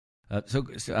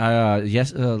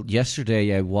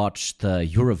Yesterday I watched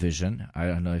Eurovision. I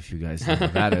don't know if you guys know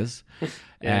what that is.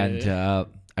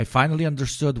 I finally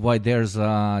understood why there's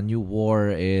a new war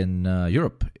in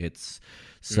Europe. It's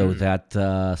so that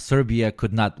Serbia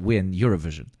could not win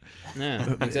Eurovision.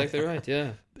 Yeah, exactly right,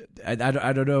 yeah. I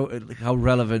don't know how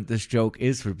relevant this joke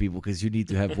is for people because you need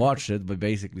to have watched it, but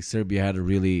basically Serbia had a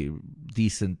really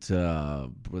decent,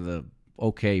 with a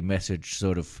okay message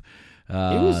sort of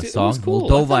song. It was cool.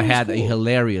 Moldova had a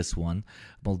hilarious one.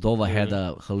 Moldova had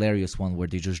a hilarious one where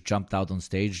they just jumped out on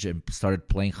stage and started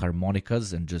playing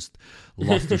harmonicas and just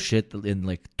lost their shit in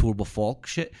like turbo folk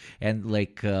shit. And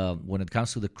like when it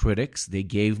comes to the critics, they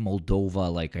gave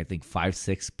Moldova like I think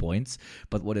 5-6 points.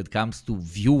 But when it comes to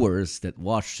viewers that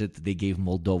watched it, they gave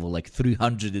Moldova like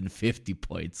 350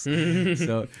 points.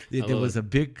 So there was a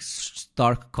big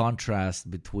stark contrast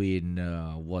between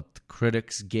what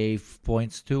critics gave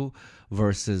points to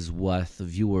versus what the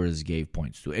viewers gave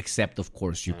points to, except of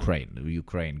course Ukraine.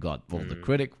 Ukraine got all the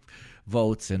critic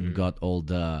votes and got all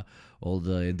the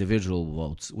individual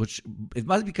votes, which it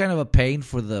must be kind of a pain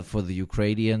for the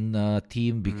Ukrainian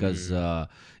team because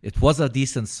it was a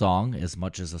decent song, as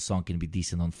much as a song can be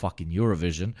decent on fucking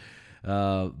Eurovision.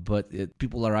 But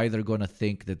people are either going to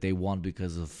think that they won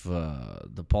because of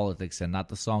the politics and not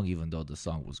the song, even though the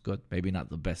song was good. Maybe not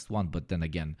the best one, but then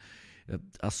again,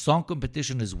 a song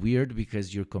competition is weird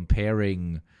because you're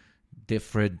comparing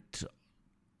different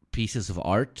pieces of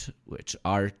art, which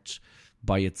art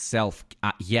by itself,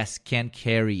 yes, can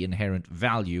carry inherent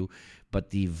value,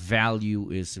 but the value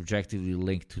is subjectively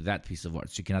linked to that piece of art.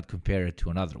 So you cannot compare it to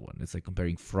another one. It's like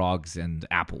comparing frogs and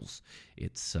apples.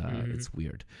 It's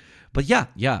weird. But yeah,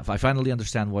 I finally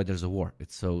understand why there's a war.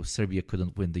 It's so Serbia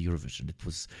couldn't win the Eurovision. It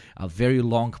was a very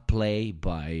long play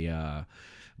by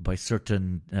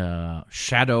certain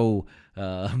shadow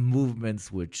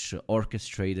movements which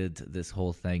orchestrated this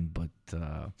whole thing, but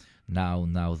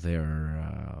now they're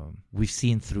we've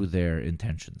seen through their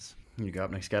intentions.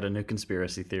 Ugopnik's got a new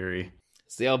conspiracy theory.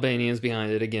 It's the Albanians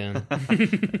behind it again.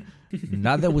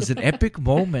 Now, there was an epic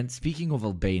moment, speaking of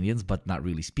Albanians, but not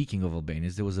really speaking of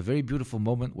Albanians, there was a very beautiful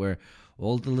moment where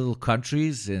all the little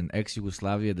countries in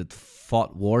ex-Yugoslavia that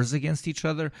fought wars against each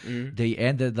other, they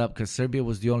ended up, because Serbia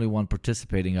was the only one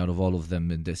participating out of all of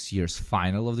them in this year's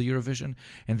final of the Eurovision,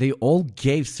 and they all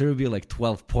gave Serbia like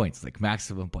 12 points, like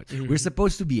maximum points. We're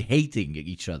supposed to be hating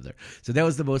each other. So that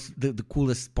was the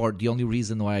coolest part, the only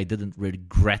reason why I didn't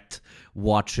regret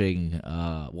watching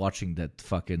that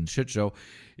fucking shit show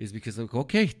is because, like,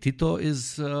 okay, Tito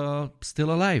is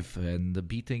still alive and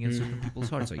beating in certain people's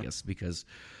hearts, I guess, because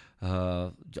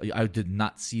I did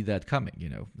not see that coming,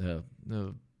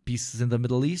 peace in the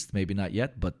Middle East, maybe not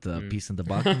yet, but peace in the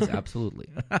Balkans, absolutely.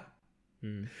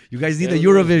 You guys need a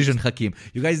Eurovision, Hakim.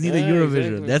 You guys need a Eurovision.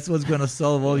 Exactly. That's what's going to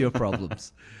solve all your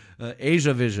problems.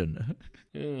 Asia Vision.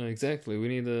 Yeah, exactly. We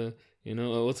need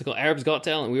what's it called? Arabs Got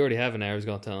Talent. We already have an Arabs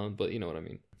Got Talent, but you know what I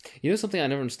mean. You know something I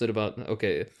never understood about,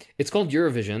 okay, it's called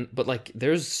Eurovision, but like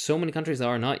there's so many countries that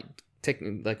are not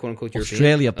like quote unquote European.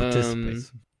 Australia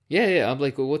participates. Yeah. I'm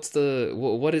like, what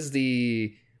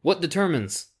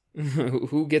determines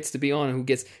who gets to be on and who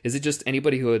gets, is it just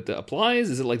anybody who applies?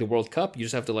 Is it like the World Cup? You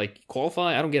just have to like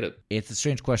qualify? I don't get it. It's a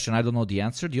strange question. I don't know the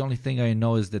answer. The only thing I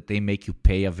know is that they make you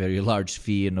pay a very large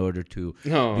fee in order to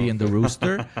be in the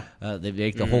rooster. They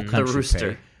make the whole country the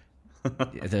rooster. pay.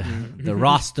 The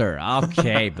roster.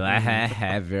 Okay.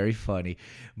 Very funny.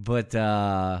 But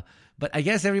I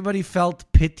guess everybody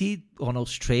felt pity on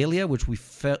Australia, which we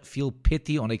feel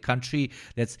pity on a country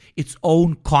that's its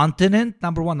own continent.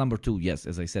 Number one. Number two, yes,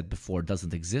 as I said before,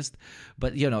 doesn't exist.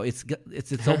 But,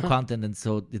 it's its own continent,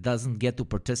 so it doesn't get to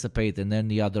participate in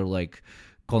any other, like,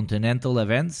 continental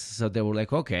events. So they were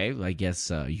like, okay, I guess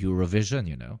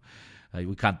Eurovision,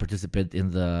 we can't participate in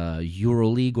the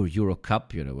EuroLeague or Euro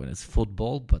Cup, when it's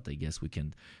football, but I guess we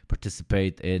can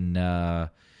participate in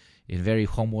very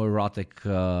homoerotic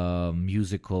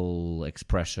musical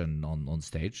expression on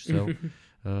stage. So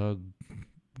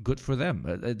good for them.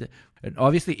 And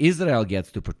obviously Israel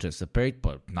gets to participate,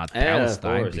 but not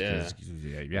Palestine. Of course,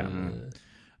 because,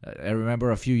 I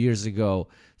remember a few years ago,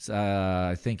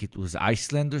 I think it was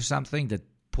Iceland or something that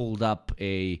pulled up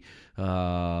a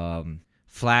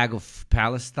flag of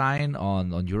Palestine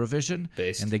on Eurovision,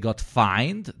 and they got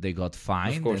fined.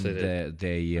 Of course they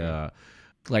did.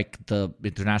 Like the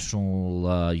International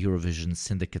Eurovision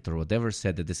Syndicate or whatever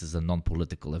said that this is a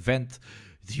non-political event.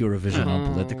 The Eurovision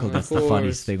non-political, that's the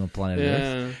funniest thing on planet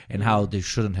Earth, and how they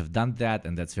shouldn't have done that,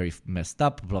 and that's very messed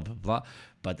up, blah, blah, blah.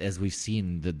 But as we've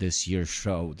seen this year's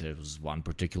show, there was one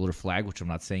particular flag, which I'm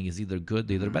not saying is either good,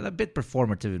 either bad, a bit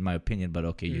performative in my opinion, but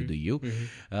okay, you do you.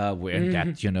 Where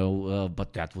that,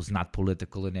 but that was not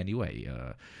political in any way,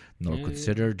 nor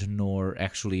considered, nor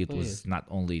actually it was not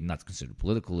only not considered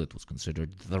political, it was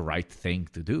considered the right thing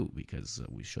to do, because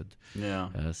we should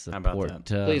support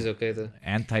Please, okay,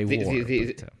 anti-war.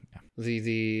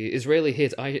 The Israeli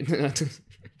hit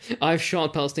I've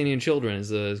shot Palestinian children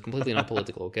is completely not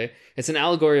political. Okay, it's an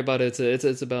allegory about it's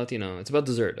about it's about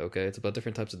dessert. Okay, it's about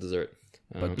different types of dessert.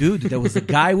 But dude, there was a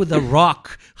guy with a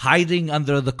rock hiding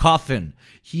under the coffin.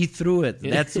 He threw it.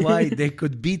 That's why they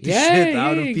could beat the shit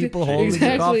out of people holding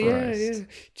the coffin.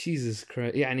 Jesus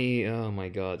Christ. Oh my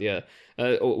God. Yeah.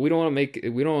 We don't want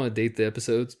to date the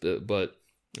episodes, but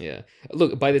yeah.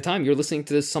 Look, by the time you're listening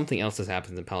to this, something else has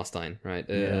happened in Palestine, right?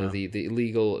 The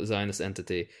illegal Zionist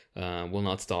entity will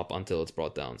not stop until it's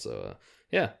brought down. So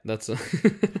that's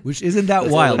which isn't that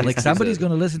wild. Like somebody's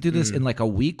going to listen to this in like a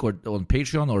week or on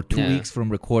Patreon, or 2 weeks from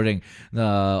recording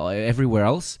everywhere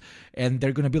else, and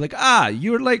they're going to be like,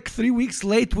 you're like 3 weeks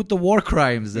late with the war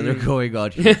crimes that are going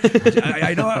on here.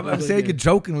 I know I'm saying it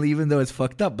jokingly, even though it's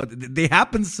fucked up, but they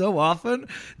happen so often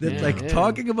that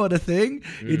talking about a thing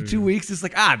in 2 weeks is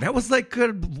like, that was like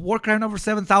war crime number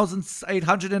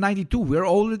 7,892. We're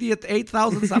already at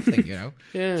 8,000 something,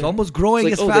 It's almost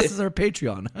growing as fast as our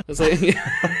Patreon. It's like,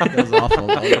 that was awful.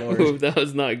 That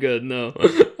was not good. No.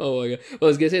 Oh my God. Well, I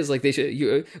was gonna say, it's like they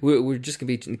should. We're just gonna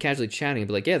be casually chatting,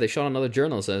 but like, they shot another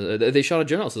journalist. They shot a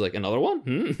journalist. It's like, another one,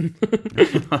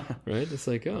 right? It's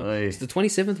like, it's the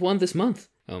 27th one this month.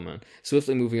 Oh man.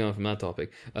 Swiftly moving on from that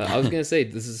topic. I was gonna say,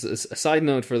 this is a side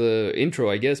note for the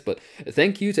intro, I guess, but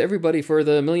thank you to everybody for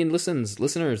the million listeners,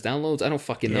 downloads. I don't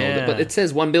fucking know, but it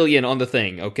says 1 million on the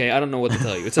thing. Okay, I don't know what to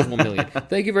tell you. It says 1 million.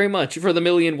 Thank you very much for the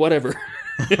million, whatever.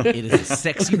 It is a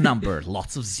sexy number,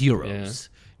 lots of zeros.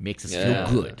 Makes us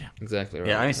feel good. Exactly right.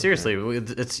 Yeah, I mean, seriously,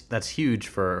 that's huge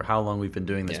for how long we've been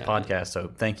doing this podcast. So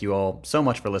thank you all so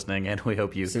much for listening, and we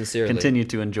hope you continue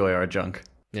to enjoy our junk.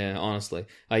 Yeah, honestly,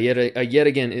 I yet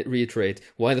again reiterate,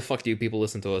 why the fuck do you people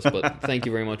listen to us? But thank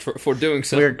you very much for doing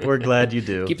so. We're glad you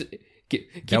do.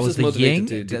 That was the yin.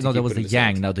 That was the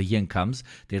yang. Now the yin comes.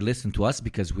 They listen to us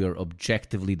because we are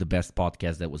objectively the best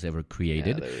podcast that was ever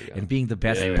created, and being the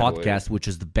best podcast, which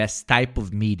is the best type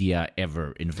of media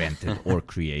ever invented or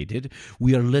created.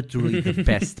 We are literally the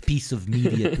best piece of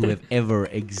media to have ever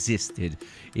existed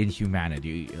in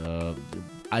humanity.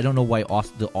 I don't know why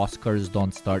the Oscars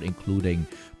don't start including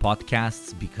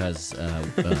podcasts, because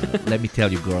let me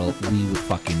tell you, girl, we would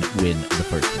fucking win the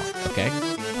first one. Okay.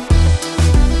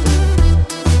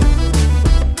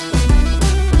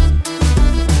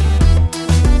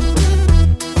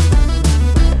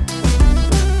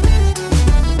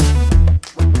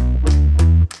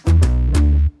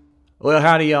 Well,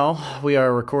 howdy, y'all. We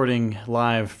are recording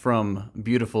live from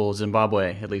beautiful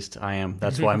Zimbabwe. At least I am.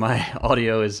 That's why my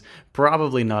audio is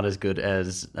probably not as good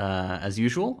as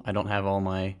usual. I don't have all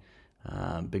my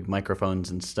big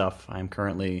microphones and stuff. I'm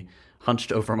currently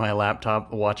hunched over my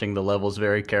laptop, watching the levels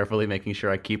very carefully, making sure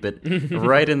I keep it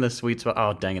right in the sweet spot.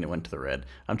 Oh, dang it went to the red.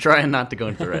 I'm trying not to go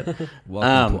into the red.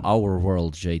 Welcome to our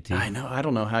world, JT. I know. I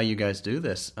don't know how you guys do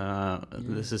this.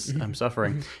 I'm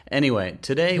suffering. Anyway,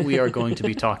 today we are going to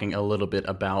be talking a little bit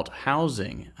about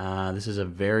housing. This is a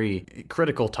very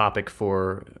critical topic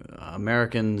for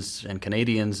Americans and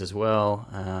Canadians as well.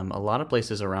 A lot of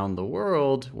places around the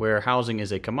world where housing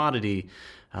is a commodity,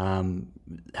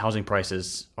 housing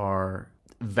prices are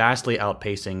vastly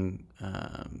outpacing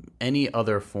any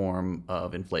other form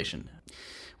of inflation.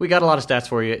 We got a lot of stats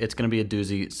for you. It's going to be a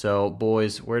doozy. So,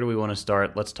 boys, where do we want to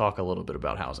start? Let's talk a little bit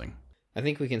about housing. I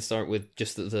think we can start with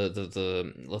just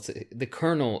the let's say the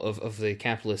kernel of the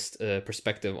capitalist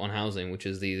perspective on housing, which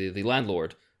is the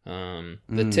landlord.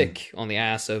 The tick on the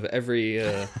ass of every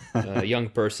young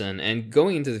person, and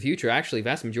going into the future, actually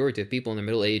vast majority of people in the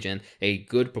middle age, and a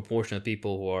good proportion of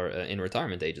people who are in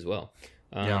retirement age as well.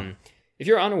 If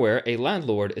you're unaware, a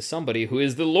landlord is somebody who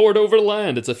is the lord over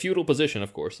land. It's a feudal position,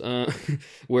 of course,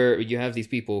 where you have these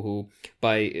people who,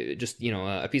 by just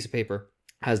a piece of paper,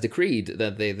 has decreed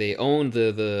that they own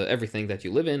the everything that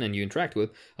you live in and you interact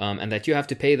with, and that you have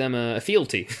to pay them a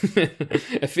fealty,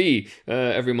 a fee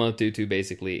every month to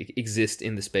basically exist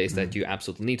in the space that you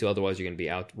absolutely need to. Otherwise, you're going to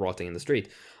be out rotting in the street.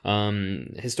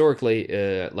 Historically,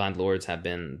 landlords have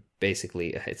been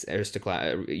basically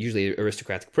usually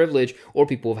aristocratic privilege, or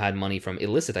people have had money from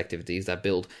illicit activities that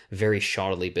build very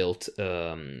shoddily built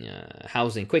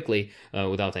housing quickly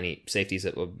without any safeties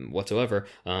whatsoever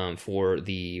for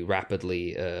the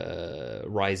rapidly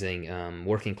rising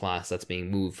working class that's being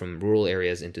moved from rural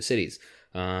areas into cities.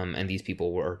 and these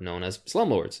people were known as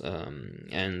slumlords.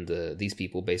 And these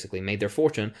people basically made their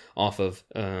fortune off of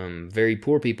very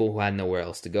poor people who had nowhere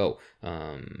else to go.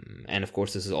 And of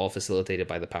course, this is all facilitated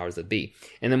by the powers that be.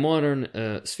 In the modern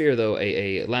sphere, though,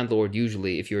 a landlord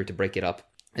usually, if you were to break it up,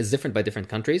 is different by different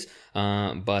countries,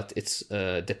 but it's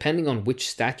depending on which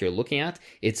stat you're looking at,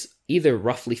 it's either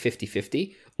roughly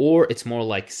 50-50 or it's more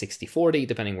like 60-40,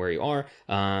 depending where you are,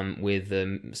 with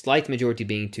the slight majority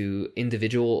being to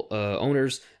individual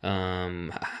owners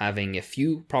having a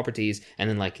few properties, and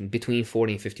then like between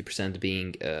 40 and 50%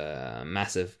 being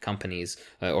massive companies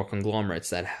or conglomerates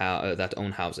that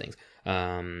own housings.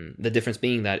 The difference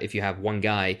being that if you have one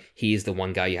guy, he is the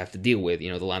one guy you have to deal with,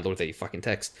 the landlord that you fucking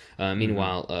text.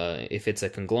 Meanwhile, if it's a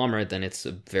conglomerate, then it's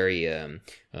a very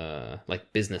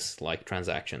like business-like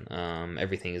transaction.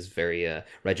 Everything is very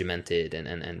regimented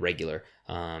and regular.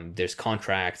 There's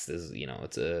contracts. There's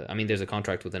a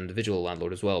contract with an individual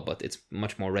landlord as well, but it's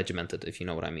much more regimented, if you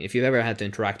know what I mean. If you've ever had to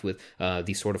interact with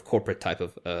these sort of corporate type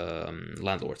of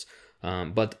landlords.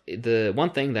 But the one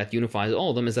thing that unifies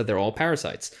all of them is that they're all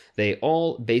parasites. They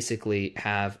all basically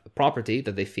have property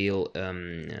that they feel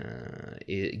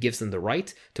it gives them the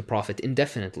right to profit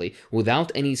indefinitely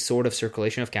without any sort of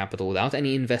circulation of capital, without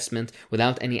any investment,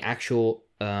 without any actual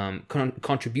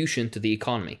contribution to the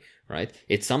economy. Right?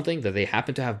 It's something that they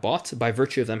happen to have bought by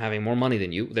virtue of them having more money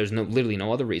than you. There's literally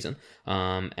no other reason.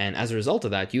 And as a result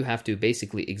of that, you have to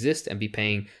basically exist and be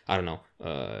paying, I don't know,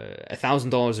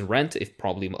 $1,000 in rent, if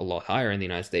probably a lot higher in the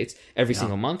United States, every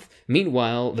single month.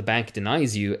 Meanwhile, the bank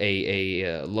denies you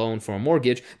a loan for a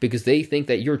mortgage because they think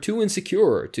that you're too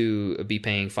insecure to be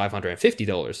paying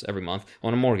 $550 every month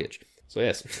on a mortgage. So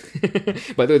yes,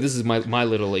 by the way, this is my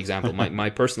little example. My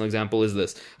personal example is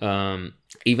this.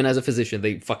 Even as a physician,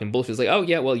 they fucking bullshit. It's like, oh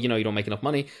yeah, well, you don't make enough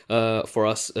money for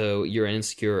us. You're an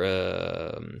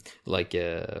insecure, what's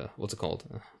it called?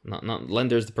 Not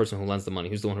lender is the person who lends the money.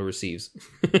 Who's the one who receives?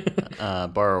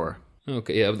 Borrower.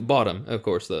 Okay, yeah, the bottom, of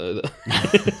course.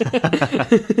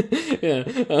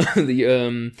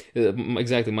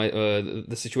 Exactly.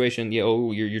 The situation. Yeah,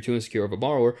 you're too insecure of a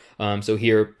borrower. So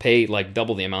here, pay like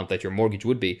double the amount that your mortgage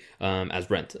would be as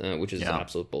rent, which is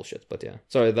absolute bullshit. But yeah,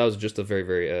 sorry, that was just a very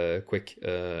very quick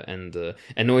and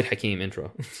annoyed Hakeem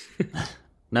intro.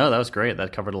 No, that was great.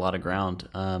 That covered a lot of ground.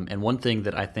 And one thing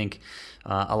that I think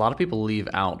a lot of people leave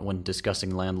out when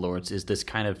discussing landlords is this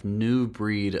kind of new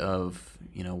breed of,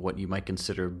 what you might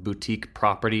consider boutique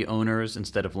property owners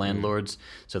instead of landlords.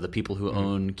 So the people who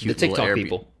own cute the TikTok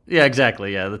people. Yeah,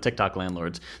 exactly. Yeah, the TikTok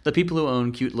landlords. The people who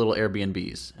own cute little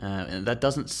Airbnbs. And that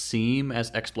doesn't seem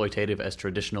as exploitative as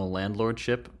traditional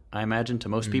landlordship, I imagine, to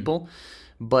most people.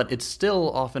 But it still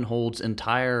often holds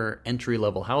entire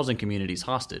entry-level housing communities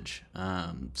hostage.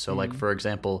 Like, for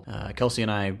example, Kelsey and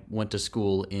I went to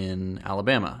school in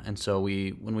Alabama. And so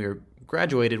when we were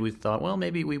graduated, we thought, well,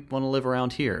 maybe we want to live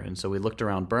around here. And so we looked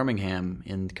around Birmingham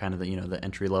in kind of the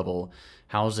entry-level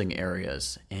housing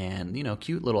areas. And,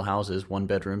 cute little houses, 1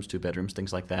 bedrooms, 2 bedrooms,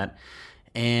 things like that.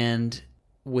 And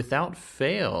without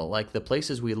fail, like the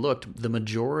places we looked, the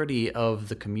majority of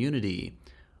the community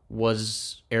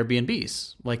was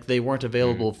Airbnbs. Like they weren't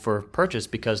available for purchase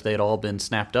because they had all been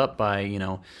snapped up by,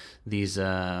 these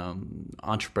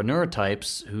entrepreneur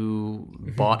types who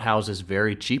bought houses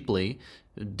very cheaply,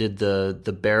 did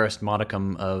the barest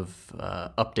modicum of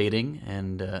updating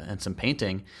and some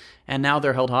painting, and now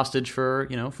they're held hostage for,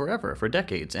 forever, for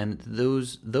decades. And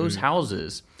those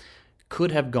houses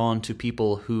could have gone to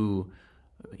people who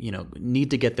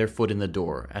need to get their foot in the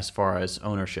door as far as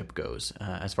ownership goes,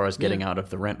 as far as getting out of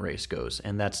the rent race goes.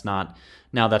 And that's not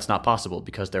possible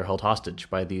because they're held hostage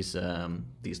by these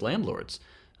landlords.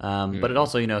 But it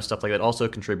also, stuff like that also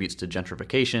contributes to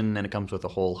gentrification, and it comes with a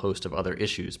whole host of other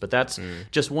issues. But that's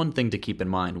just one thing to keep in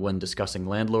mind when discussing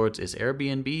landlords is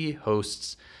Airbnb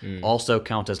hosts also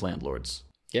count as landlords.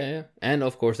 Yeah. And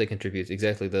of course they contribute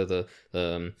exactly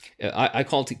I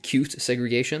call it cute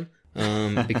segregation.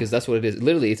 Because that's what it is.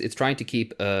 Literally, it's trying to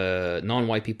keep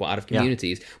non-white people out of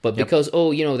communities, but because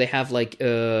they have like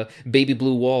baby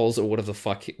blue walls or whatever the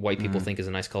fuck white people think is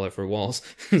a nice color for walls.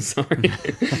 Sorry,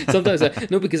 sometimes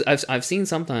because I've seen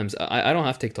sometimes I don't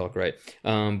have TikTok, right?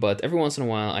 But every once in a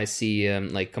while I see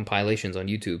like compilations on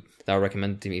YouTube that are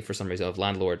recommended to me for some reason of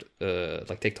landlord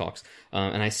like TikToks,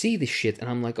 and I see this shit and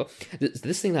I'm like, oh,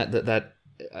 this thing that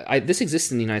this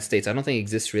exists in the United States. I don't think it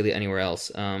exists really anywhere else.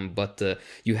 But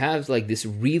you have like this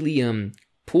really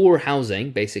poor housing,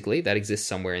 basically, that exists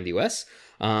somewhere in the US.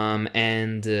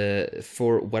 And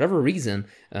for whatever reason,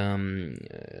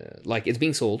 like it's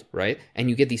being sold, right? And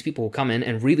you get these people who come in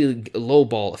and really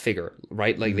lowball a figure,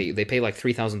 right? Like they pay like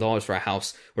 $3,000 for a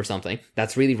house or something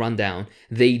that's really run down.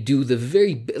 They do the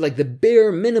the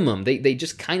bare minimum. They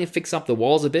just kind of fix up the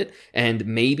walls a bit, and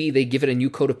maybe they give it a new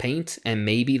coat of paint, and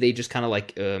maybe they just kind of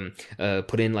like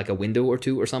put in like a window or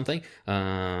two or something,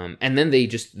 and then they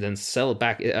just then sell it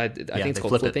back. I think it's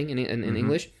called flipping in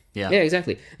English. Yeah,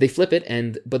 exactly. They flip it,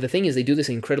 but the thing is, they do this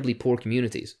in incredibly poor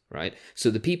communities, right? So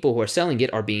the people who are selling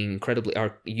it are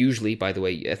usually, by the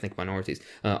way, ethnic minorities,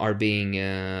 are being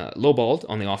lowballed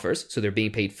on the offers, so they're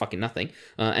being paid fucking nothing.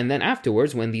 And then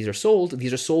afterwards, when these are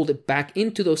sold back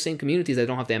into those same communities that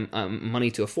don't have the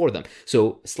money to afford them.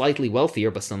 So slightly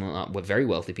wealthier, but still not very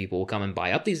wealthy people will come and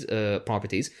buy up these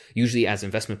properties, usually as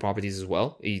investment properties as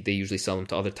well. They usually sell them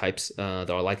to other types that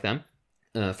are like them.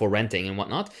 For renting and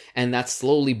whatnot, and that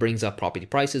slowly brings up property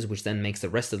prices, which then makes the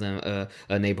rest of the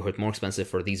neighborhood more expensive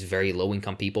for these very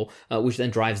low-income people, which then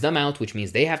drives them out, which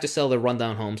means they have to sell their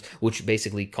rundown homes, which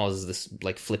basically causes this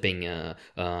like flipping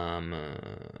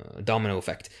domino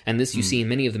effect. And this you see in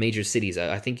many of the major cities.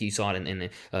 I think you saw it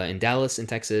in Dallas, in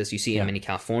Texas. You see it in many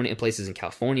places in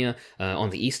California, on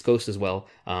the East Coast as well.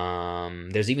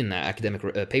 There's even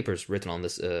academic papers written on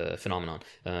this phenomenon.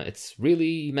 It's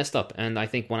really messed up, and I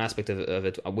think one aspect of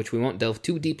it, which we won't delve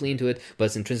too deeply into it, but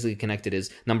it's intrinsically connected,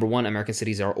 is number one, American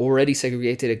cities are already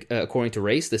segregated according to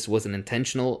race. This was an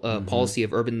intentional policy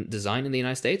of urban design in the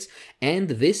United States, and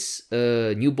this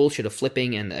new bullshit of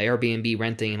flipping and Airbnb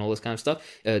renting and all this kind of stuff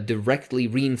directly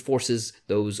reinforces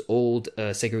those old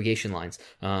segregation lines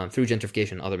through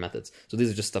gentrification and other methods. So these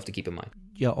are just stuff to keep in mind.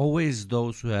 Yeah, always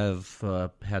those who have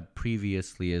had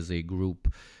previously as a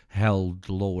group held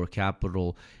lower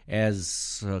capital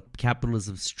as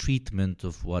capitalism's treatment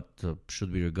of what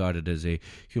should be regarded as a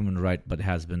human right but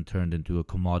has been turned into a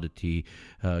commodity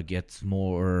gets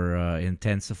more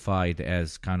intensified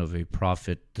as kind of a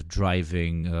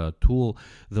profit-driving tool,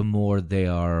 the more they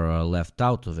are left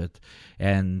out of it.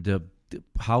 And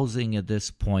housing at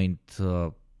this point,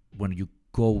 when you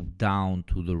go down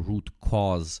to the root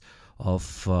cause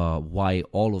of why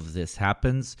all of this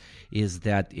happens, is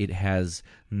that it has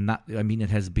not. I mean, it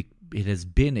has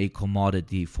been a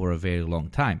commodity for a very long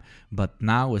time, but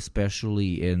now,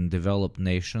 especially in developed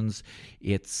nations,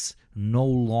 it's no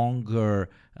longer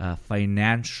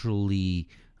financially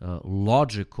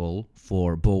logical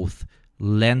for both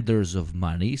lenders of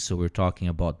money, so we're talking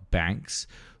about banks,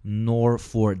 nor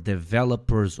for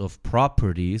developers of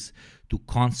properties to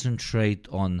concentrate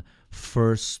on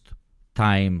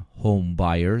first-time home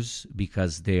buyers,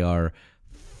 because they are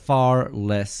far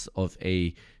less of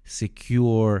a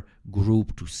secure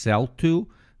group to sell to,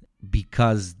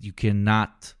 because you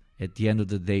cannot, at the end of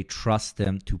the day, trust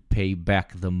them to pay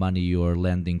back the money you are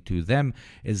lending to them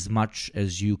as much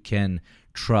as you can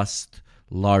trust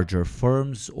larger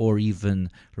firms or even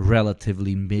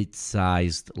relatively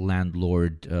mid-sized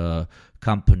landlord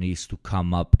companies to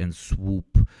come up and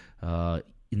swoop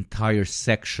entire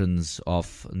sections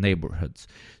of neighborhoods.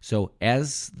 So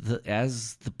as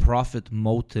the profit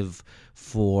motive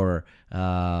for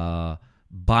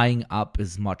buying up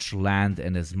as much land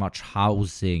and as much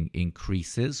housing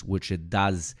increases, which it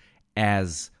does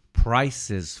as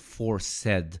prices for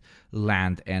said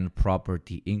land and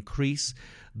property increase,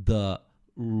 the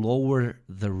lower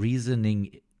the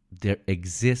reasoning there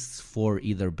exists for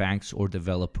either banks or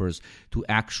developers to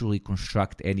actually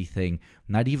construct anything,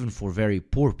 not even for very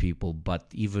poor people, but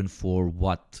even for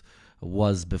what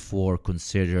was before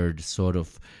considered sort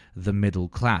of the middle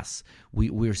class.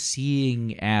 We're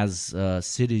seeing as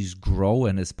cities grow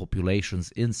and as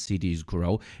populations in cities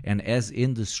grow and as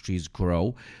industries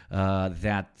grow,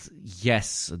 that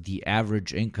yes, the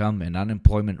average income and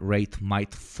unemployment rate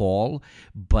might fall,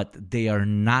 but they are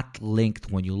not linked,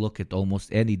 when you look at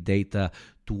almost any data,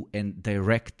 to a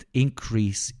direct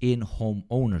increase in home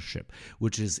ownership,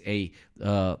 which is a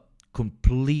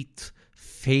complete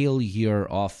failure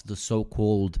of the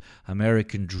so-called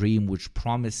American dream, which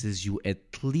promises you at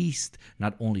least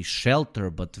not only shelter,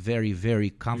 but very,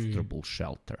 very comfortable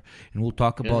shelter. And we'll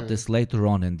talk about this later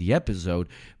on in the episode,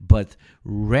 but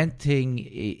renting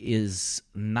is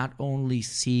not only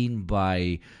seen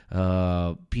by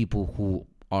people who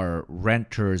are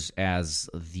renters as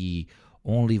the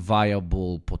only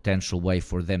viable potential way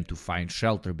for them to find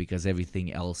shelter because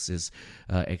everything else is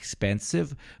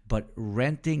expensive, but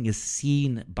renting is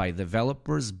seen by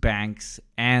developers, banks,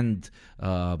 and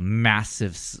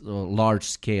massive,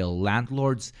 large-scale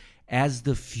landlords as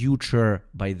the future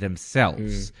by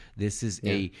themselves. This is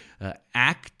a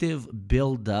active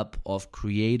buildup of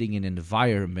creating an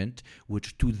environment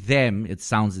which to them, it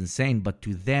sounds insane, but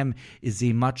to them is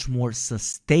a much more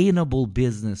sustainable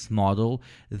business model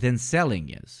than selling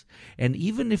is. And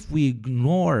even if we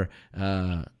ignore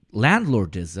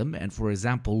landlordism and, for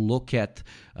example, look at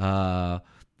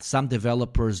some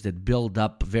developers that build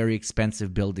up very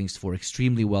expensive buildings for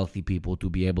extremely wealthy people to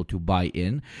be able to buy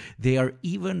in, they are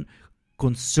even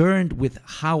concerned with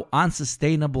how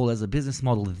unsustainable as a business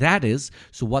model that is.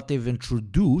 So what they've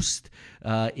introduced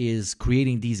is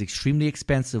creating these extremely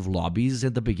expensive lobbies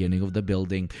at the beginning of the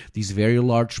building, these very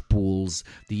large pools,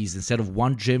 these, instead of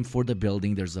one gym for the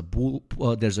building, there's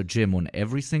a gym on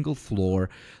every single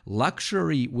floor.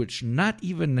 Luxury, which not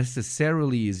even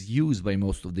necessarily is used by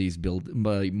most of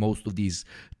these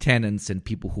tenants and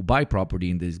people who buy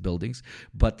property in these buildings,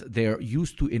 but they're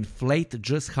used to inflate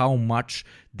just how much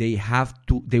they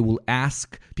will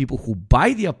ask people who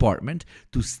buy the apartment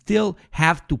to still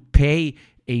have to pay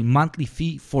a monthly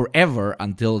fee forever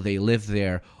until they live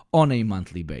there on a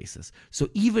monthly basis. So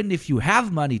even if you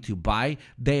have money to buy,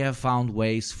 they have found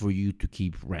ways for you to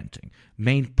keep renting.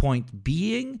 Main point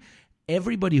being,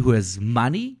 everybody who has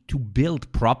money to build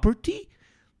property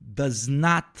does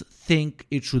not think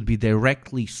it should be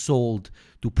directly sold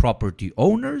to property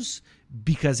owners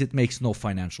because it makes no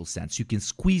financial sense. You can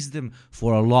squeeze them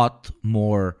for a lot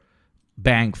more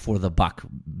bang for the buck,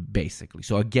 basically.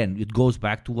 So again, it goes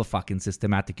back to a fucking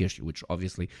systematic issue, which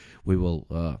obviously we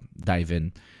will dive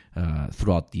in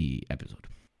throughout the episode.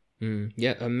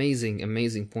 Yeah,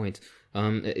 amazing point.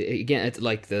 Again, it's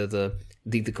like the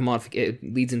it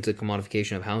leads into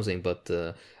commodification of housing, but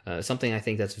something I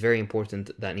think that's very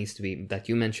important that needs to be, that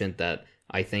you mentioned, that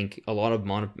I think a lot of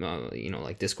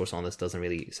like discourse on this doesn't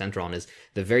really center on, is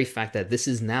the very fact that this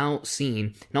is now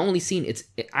seen, not only seen, it's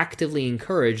actively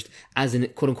encouraged as an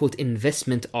quote unquote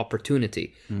investment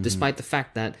opportunity, despite the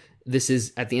fact that this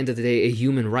is, at the end of the day, a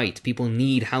human right. People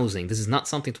need housing. This is not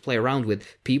something to play around with.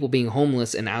 People being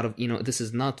homeless and out of, this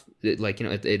is not like,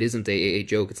 it isn't a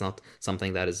joke. It's not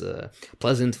something that is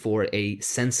pleasant for a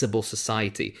sensible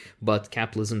society. But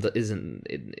capitalism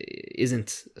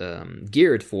isn't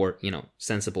geared for,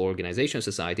 sensible organization of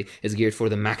society. It's geared for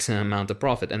the maximum amount of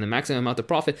profit. And the maximum amount of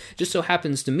profit just so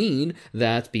happens to mean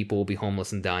that people will be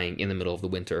homeless and dying in the middle of the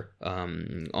winter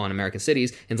on American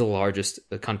cities in the largest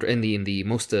country, in the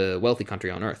most wealthy country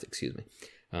on earth, excuse me.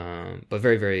 But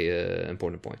very, very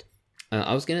important point.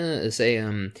 I was gonna say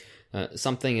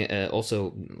something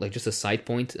also, like just a side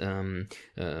point.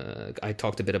 I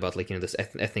talked a bit about this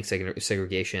ethnic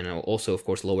segregation, and also, of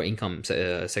course, lower income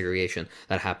segregation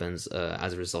that happens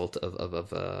as a result of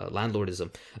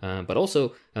landlordism. But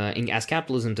also, as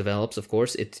capitalism develops, of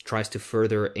course, it tries to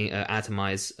further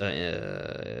atomize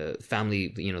family,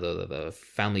 the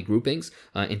family groupings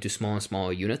into smaller and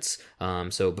smaller units.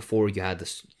 So before, you had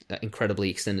this incredibly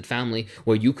extended family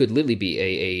where you could literally be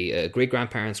a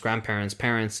great-grandparents, grandparents,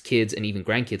 parents, kids, and even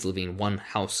grandkids living in one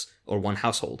house or one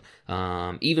household.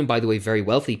 Even, by the way, very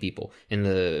wealthy people in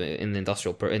the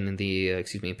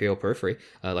imperial periphery,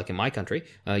 like in my country,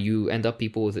 you end up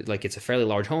people with, like, it's a fairly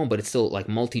large home, but it's still like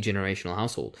multi-generational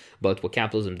household. But what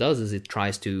capitalism does is it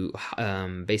tries to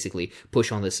basically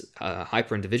push on this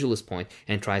hyper-individualist point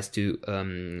and tries to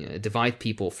divide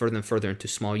people further and further into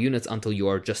small units until you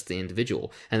are just the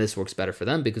individual. And this works better for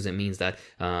them because it means that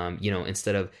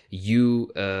instead of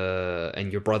you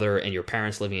and your brother and your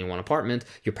parents living in one apartment,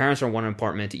 your parents are in one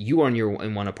apartment, you are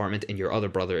in one apartment, and your other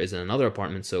brother is in another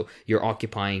apartment. So you're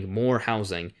occupying more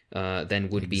housing than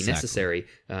would be necessary,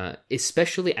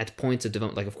 especially at points of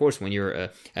development. Like, of course, when you're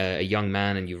a young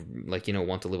man and you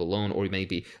want to live alone, or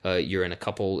maybe you're in a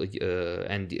couple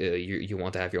and you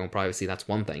want to have your own privacy, that's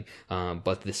one thing.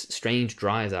 But this strange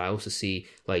drive that I also see,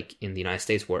 like in the United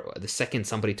States, where the second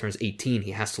somebody turns 18,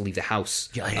 he has to leave the house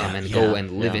and go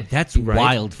and live in. That's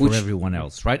wild for everyone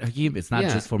else, right, Hakeem? It's not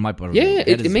just for my part. Yeah,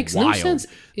 it makes wild. No sense.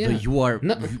 Yeah. But you are...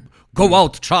 Go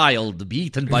out, child, be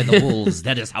eaten by the wolves.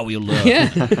 That is how you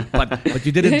learn. But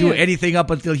you didn't do anything up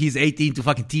until he's 18 to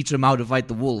fucking teach him how to fight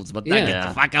the wolves. But get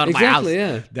the fuck out of my house.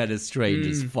 Yeah. That is strange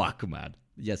as fuck, man.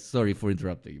 Yes, sorry for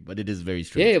interrupting, but it is very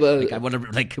strange. Yeah, but I want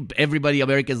to, everybody,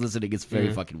 Americans listening, it's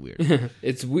very fucking weird.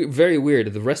 It's very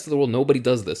weird. The rest of the world, nobody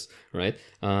does this, right?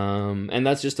 And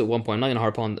that's just at one point. I'm not going to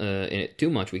harp on in it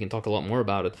too much. We can talk a lot more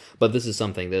about it. But this is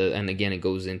something that, and again, it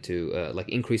goes into like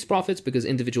increased profits, because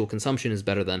individual consumption is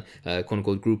better than quote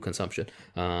unquote group consumption.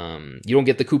 You don't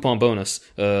get the coupon bonus,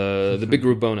 the big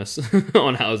group bonus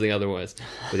on housing otherwise.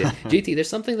 But yeah, GT, there's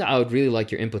something that I would really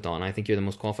like your input on. I think you're the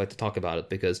most qualified to talk about it,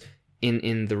 because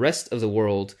in the rest of the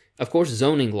world, of course,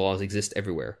 zoning laws exist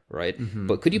everywhere, right?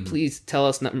 But could you please tell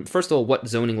us, first of all, what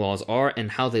zoning laws are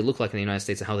and how they look like in the United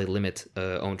States and how they limit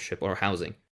ownership or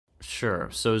housing? Sure.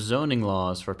 So zoning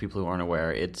laws, for people who aren't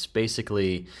aware, it's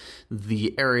basically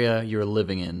the area you're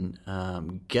living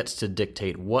in gets to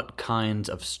dictate what kinds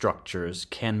of structures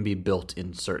can be built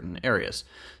in certain areas.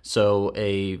 So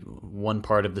one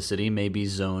part of the city may be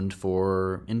zoned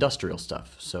for industrial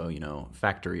stuff, so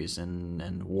factories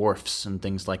and wharfs and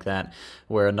things like that,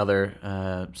 where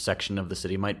another section of the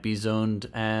city might be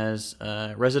zoned as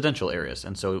residential areas,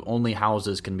 and so only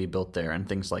houses can be built there and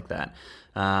things like that.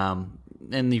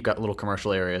 And you've got little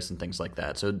commercial areas and things like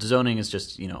that. So zoning is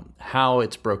just, how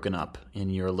it's broken up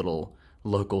in your little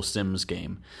local Sims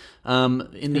game.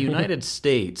 In the United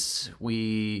States,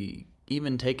 we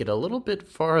even take it a little bit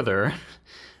farther,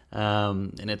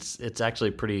 and it's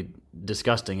actually pretty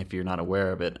disgusting if you're not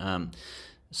aware of it.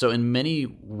 So in many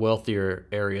wealthier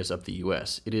areas of the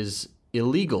U.S., it is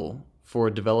illegal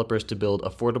for developers to build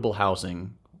affordable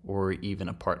housing or even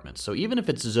apartments. So even if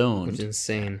it's zoned, which is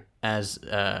insane, as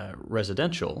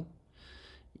residential,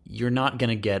 you're not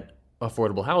going to get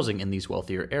affordable housing in these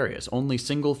wealthier areas. Only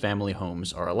single-family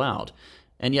homes are allowed.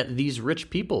 And yet these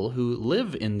rich people who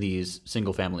live in these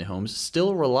single-family homes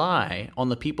still rely on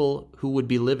the people who would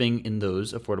be living in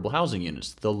those affordable housing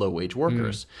units, the low-wage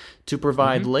workers, to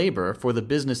provide labor for the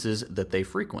businesses that they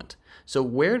frequent. So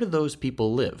where do those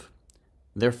people live?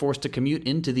 They're forced to commute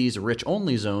into these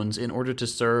rich-only zones in order to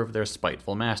serve their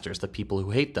spiteful masters, the people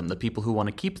who hate them, the people who want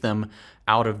to keep them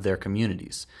out of their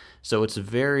communities. So it's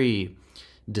very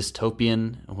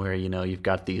dystopian, where you've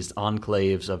got these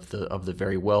enclaves of the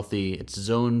very wealthy. It's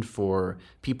zoned for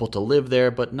people to live there,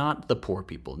 but not the poor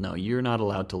people. No, you're not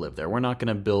allowed to live there. We're not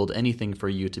going to build anything for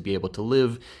you to be able to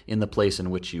live in the place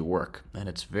in which you work. And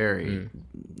it's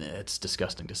it's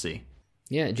disgusting to see.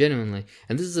 Yeah, genuinely.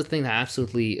 And this is the thing that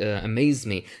absolutely amazed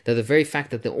me, that the very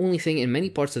fact that the only thing in many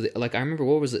parts of I remember,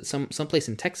 what was it, some place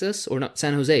in Texas, or not,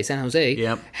 San Jose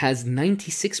Yep. has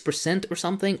 96% or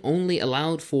something only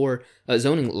allowed for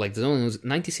zoning. Like the zoning was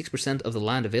 96% of the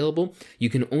land available, you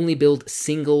can only build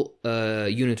single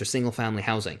unit or single family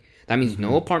housing. That means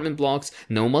no apartment blocks,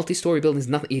 no multi-story buildings,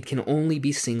 nothing. It can only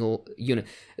be single unit.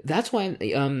 That's why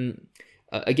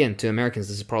again, to Americans,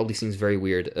 this probably seems very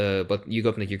weird, but you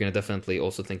Gopnik, you're going to definitely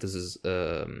also think this is,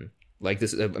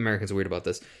 Americans are weird about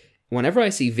this. Whenever I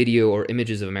see video or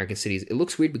images of American cities, it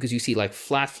looks weird because you see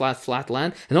flat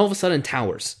land, and all of a sudden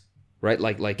towers, right?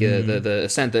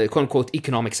 The quote-unquote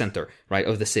economic center, right,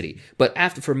 of the city. But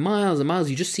for miles and miles,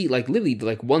 you just see literally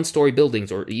one-story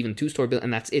buildings or even two-story buildings,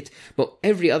 and that's it. But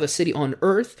every other city on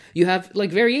Earth, you have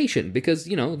variation because,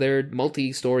 they're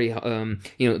multi-story,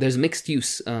 there's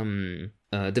mixed-use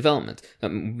development,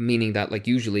 meaning that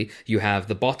usually you have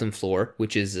the bottom floor,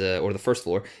 which is or the first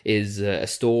floor is a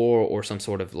store or some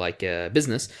sort of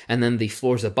business, and then the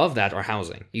floors above that are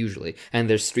housing usually, and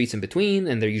there's streets in between,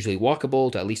 and they're usually walkable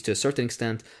to at least to a certain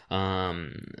extent.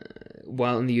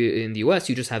 While in the US,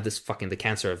 you just have the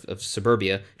cancer of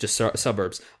suburbia, just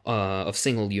suburbs of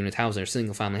single unit housing or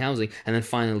single family housing, and then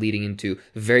finally leading into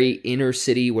very inner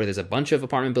city where there's a bunch of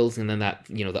apartment buildings, and then that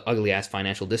the ugly ass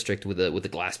financial district with the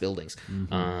glass buildings.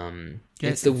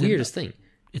 It's the weirdest thing.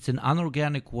 It's an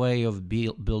unorganic way of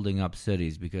building up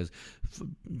cities, because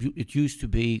it used to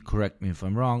be, correct me if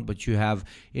I'm wrong, but you have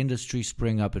industry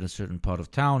spring up in a certain part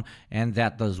of town, and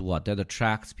that does what? That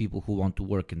attracts people who want to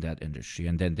work in that industry,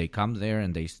 and then they come there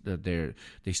and they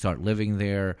start living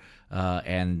there,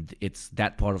 and it's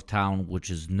that part of town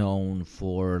which is known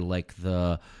for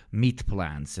the meat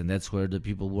plants, and that's where the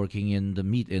people working in the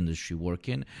meat industry work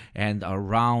in, and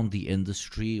around the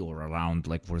industry, or around,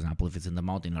 for example, if it's in the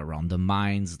mountain, around the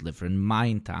mines, different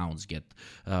mine towns get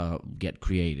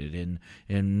created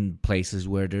in places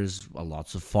where there's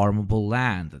lots of farmable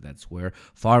land. That's where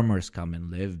farmers come and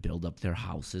live, build up their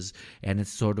houses, and it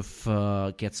sort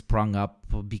of gets sprung up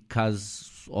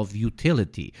because of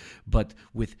utility, but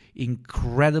with the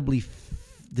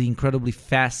incredibly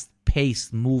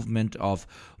fast-paced movement of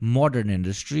modern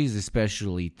industries,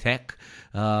 especially tech,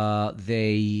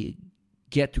 they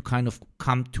get to kind of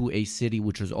come to a city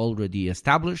which is already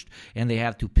established, and they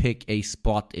have to pick a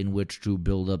spot in which to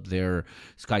build up their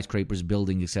skyscrapers,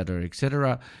 buildings,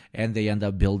 etc., and they end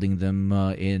up building them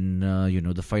in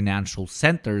the financial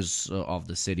centers of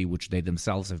the city, which they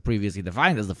themselves have previously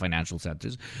defined as the financial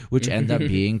centers, which end up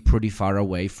being pretty far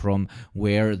away from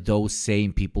where those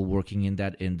same people working in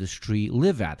that industry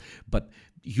live at. But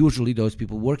usually those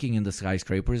people working in the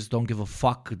skyscrapers don't give a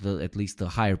fuck, at least the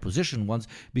higher position ones,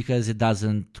 because it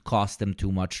doesn't cost them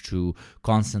too much to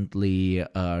constantly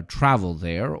travel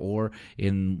there, or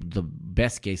in the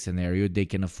best case scenario, they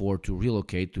can afford to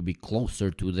relocate to be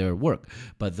closer to their work.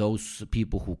 But those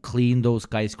people who clean those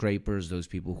skyscrapers, those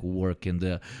people who work in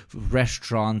the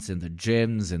restaurants and the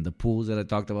gyms and the pools that I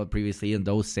talked about previously in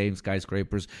those same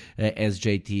skyscrapers, as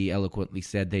JT eloquently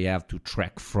said, they have to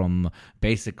trek from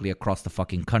basically across the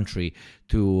fucking country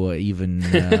to even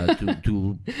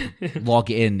to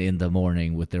log in the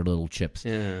morning with their little chips.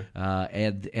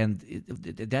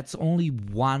 That's only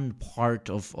one part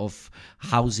of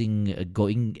housing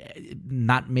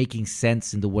not making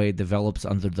sense in the way it develops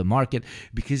under the market,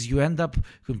 because you end up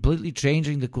completely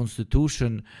changing the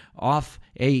constitution of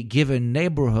a given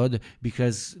neighborhood,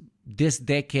 because this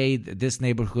decade, this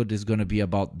neighborhood is going to be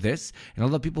about this. And a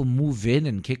lot of people move in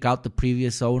and kick out the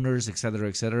previous owners, et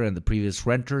cetera, and the previous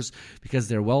renters, because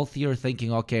they're wealthier,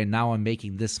 thinking, okay, now I'm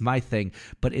making this my thing.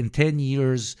 But in 10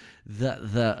 years,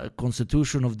 the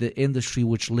constitution of the industry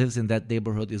which lives in that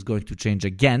neighborhood is going to change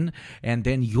again. And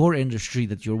then your industry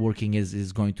that you're working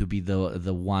is going to be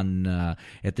the one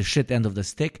at the shit end of the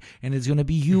stick. And it's going to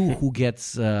be you who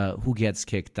gets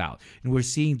kicked out. And we're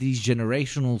seeing these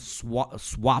generational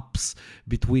swaps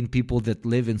between people that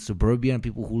live in suburbia and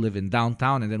people who live in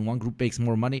downtown, and then one group makes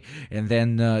more money, and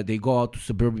then they go out to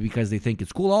suburbia because they think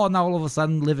it's cool. Oh, now all of a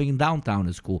sudden living in downtown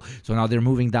is cool. So now they're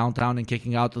moving downtown and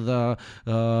kicking out the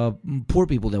poor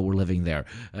people that were living there.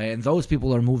 And those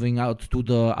people are moving out to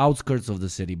the outskirts of the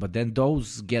city, but then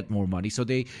those get more money. So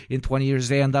in 20 years,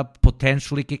 they end up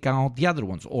potentially kicking out the other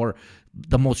ones. Or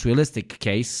the most realistic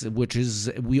case, which is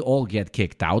we all get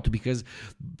kicked out because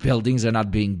buildings are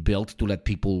not being built to let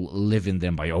people live in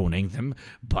them by owning them,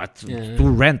 but to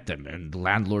rent them. And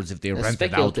landlords, if they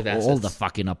rented out all the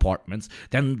fucking apartments,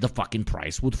 then the fucking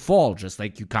price would fall. Just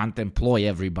like you can't employ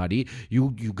everybody,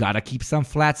 you gotta keep some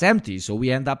flats empty. So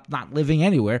we end up not living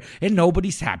anywhere, and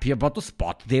nobody's happy about the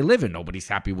spot they live in. Nobody's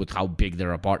happy with how big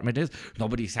their apartment is.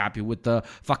 Nobody's happy with the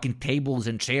fucking tables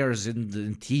and chairs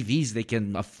and TVs they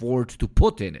can afford to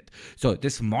put in it. So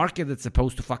this market that's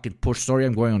supposed to fucking push, sorry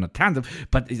I'm going on a tangent,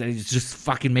 but it just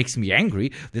fucking makes me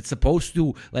angry, that's supposed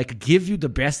to like give you the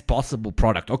best possible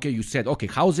product. Okay, you said, okay,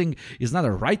 housing is not a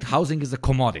right, housing is a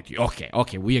commodity.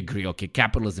 Okay, we agree. Okay,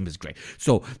 capitalism is great.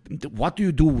 So what do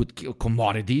you do with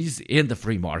commodities in the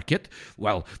free market?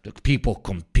 Well, the people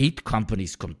compete,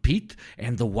 companies compete,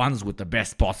 and the ones with the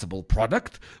best possible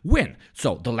product win.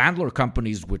 So the landlord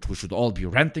companies, which we should all be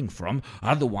renting from,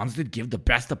 are the ones that give the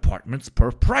best apartments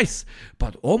per price.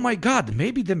 But oh my God,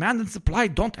 maybe demand and supply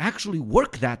don't actually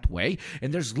work that way,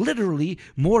 and there's literally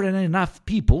more than enough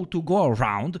people to go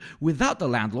around without the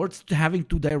landlords having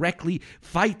to directly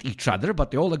fight each other,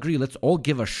 but they all agree, let's all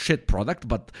give a shit product,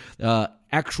 but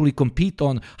actually compete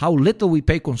on how little we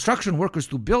pay construction workers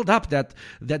to build up that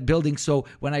building. So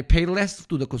when I pay less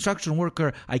to the construction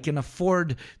worker, I can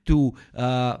afford to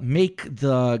make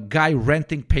the guy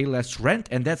renting pay less rent,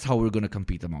 and that's how we're going to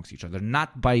compete amongst each other,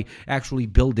 not by actually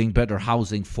building better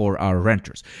housing for our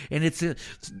renters. And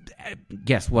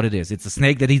guess what it is? It's a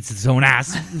snake that eats its own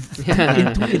ass.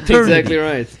 Exactly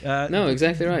right. No,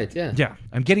 exactly right. Yeah.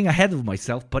 I'm getting ahead of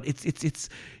myself, but it's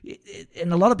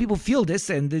and a lot of people feel this,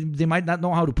 and they might not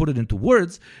know how to put it into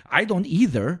words. I don't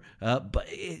either, but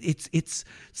it's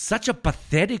such a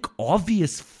pathetic,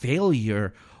 obvious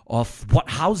failure of what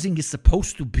housing is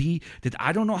supposed to be that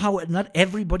I don't know how not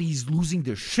everybody is losing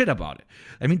their shit about it.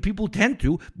 I mean, people tend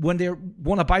to when they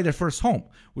want to buy their first home,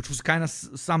 which was kind of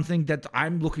something that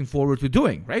I'm looking forward to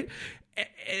doing, right?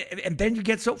 And then you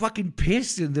get so fucking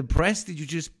pissed and depressed that you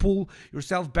just pull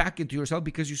yourself back into yourself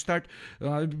because you start,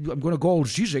 I'm going to go all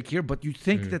Zizek here, but you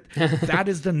think that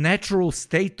is the natural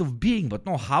state of being. But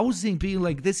no, housing being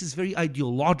like this is very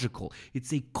ideological.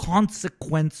 It's a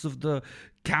consequence of the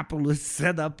capitalist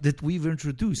setup that we've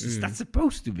introduced. It's not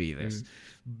supposed to be this.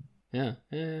 Yeah.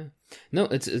 No,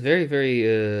 it's very,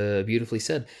 very beautifully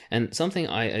said. And something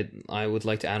I would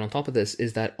like to add on top of this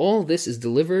is that all this is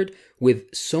delivered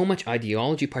with so much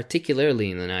ideology,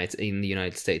 particularly in the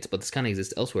United States, but this kind of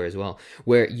exists elsewhere as well,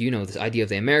 where, this idea of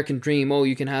the American dream,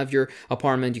 you can have your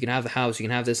apartment, you can have the house, you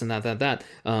can have this and that,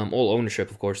 all ownership,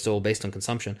 of course, it's all based on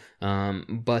consumption.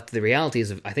 But the reality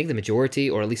is, I think the majority,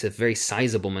 or at least a very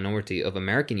sizable minority of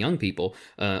American young people,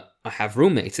 have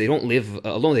roommates. They don't live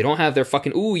alone. They don't have their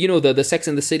fucking, the Sex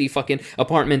and the City fucking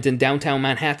apartment in downtown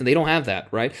Manhattan. They don't have that,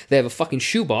 right? They have a fucking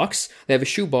shoebox. They have a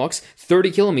shoebox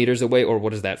 30 kilometers away, or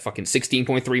what is that, fucking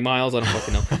 16.3 miles? I don't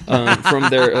fucking know.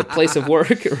 From their place of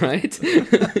work, right?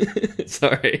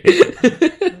 Sorry.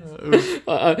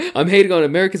 I'm hating on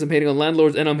Americans, I'm hating on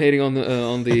landlords, and I'm hating on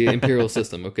the imperial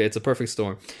system. Okay, it's a perfect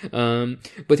storm. So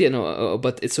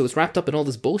it's wrapped up in all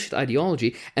this bullshit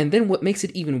ideology, and then what makes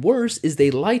it even worse is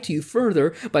they lie to you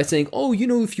further by saying, oh,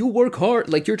 if you work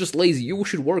hard, like you're just lazy, you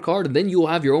should work hard, and then you'll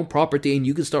have your own property and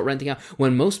you can start renting out.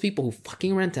 When most people who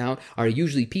fucking rent out are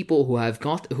usually people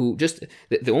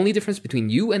the only difference between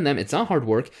you and them, it's not hard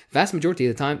work. Vast majority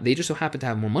of the time, they just so happen to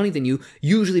have more money than you,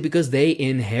 usually because they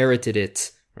inherited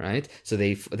it. Right, so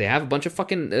they have a bunch of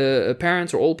fucking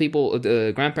parents or old people,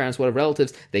 grandparents, whatever,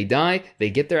 relatives. They die, they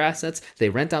get their assets, they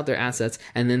rent out their assets,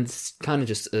 and then kind of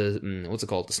just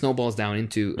snowballs down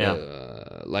into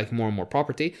like more and more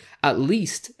property. At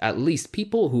least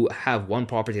people who have one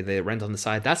property that they rent on the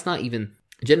side, that's not even.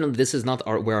 Generally, this is not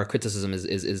where our criticism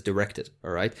is directed, all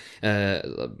right?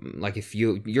 Like if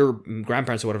your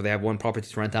grandparents or whatever, they have one property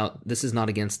to rent out, this is not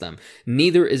against them.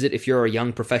 Neither is it if you're a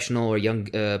young professional or young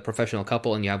professional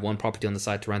couple and you have one property on the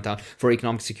side to rent out for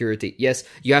economic security. Yes,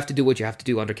 you have to do what you have to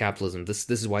do under capitalism. This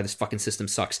is why this fucking system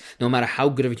sucks. No matter how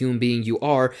good of a human being you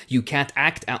are, you can't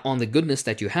act on the goodness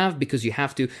that you have because you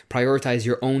have to prioritize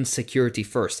your own security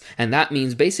first. And that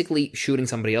means basically shooting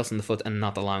somebody else in the foot and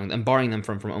not allowing them, barring them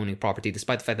from owning property,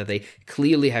 despite the fact that they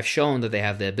clearly have shown that they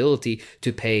have the ability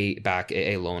to pay back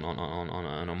a loan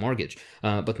on a mortgage.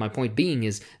 But my point being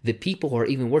is the people who are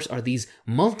even worse are these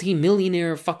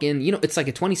multi-millionaire fucking, it's like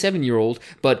a 27-year-old,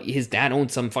 but his dad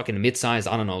owns some fucking mid-sized,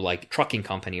 I don't know, like trucking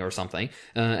company or something.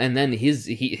 And then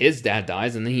his dad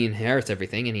dies and then he inherits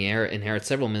everything and he inherits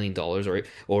several $1 million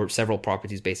or several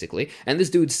properties basically. And this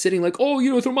dude's sitting like, oh,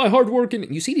 through my hard work.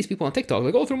 And you see these people on TikTok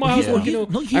like, oh, through my hard work,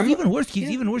 No, he's even worse.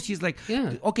 Even worse. He's like,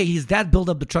 okay, his dad built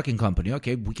up the trucking company.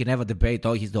 Okay, we can have a debate.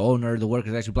 Oh, he's the owner, the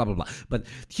workers, actually, blah, blah, blah. But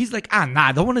he's like,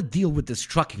 I don't want to deal with this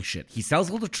trucking shit. He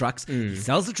sells all the trucks, he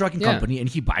sells the trucking company, and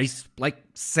he buys like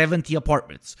 70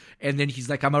 apartments. And then he's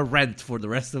like, I'm a rent for the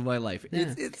rest of my life.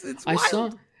 Yeah. It's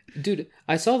wild.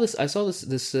 I saw this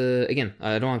again,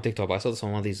 I don't have TikTok, but I saw this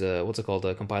on one of these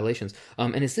compilations,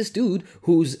 and it's this dude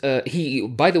who's he,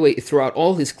 by the way, throughout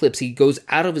all his clips he goes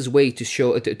out of his way to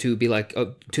show to be like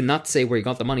to not say where he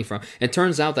got the money from. It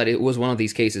turns out that it was one of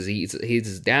these cases.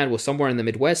 His dad was somewhere in the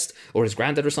Midwest, or his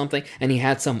granddad or something, and he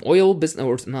had some oil business,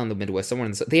 or not in the Midwest, somewhere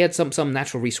they had some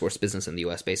natural resource business in the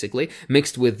US basically,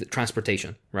 mixed with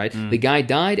transportation, right? The guy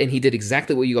died and he did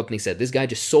exactly what you up and he said. This guy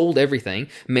just sold everything,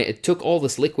 took all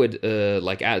this liquid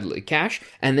cash,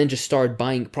 and then just started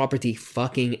buying property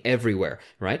fucking everywhere,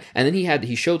 right? And then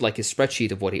he showed like his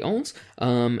spreadsheet of what he owns,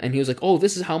 and he was like, oh,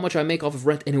 this is how much I make off of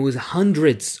rent, and it was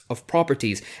hundreds of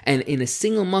properties, and in a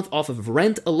single month off of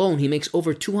rent alone, he makes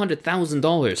over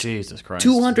 $200,000. Jesus Christ,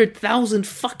 $200,000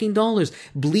 fucking dollars,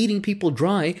 bleeding people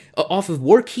dry off of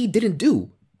work he didn't do.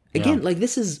 Again, like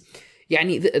this is. Yeah, I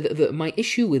mean, my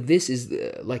issue with this is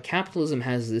like capitalism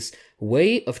has this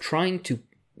way of trying to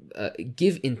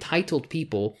give entitled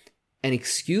people an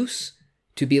excuse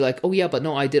to be like, oh yeah, but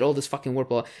no, I did all this fucking work.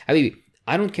 Blah. I mean,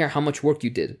 I don't care how much work you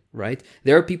did, right?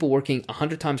 There are people working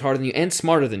 100 times harder than you and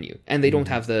smarter than you, and they don't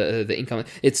have the income.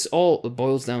 It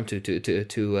boils down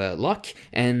to luck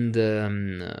and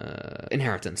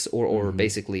inheritance, or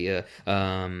basically.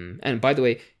 And by the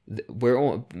way,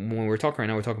 when we're talking right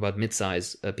now, we're talking about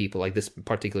mid-size people like this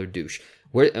particular douche.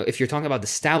 If you're talking about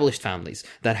established families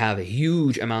that have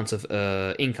huge amounts of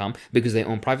income because they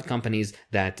own private companies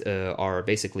that are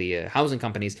basically housing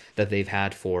companies that they've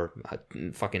had for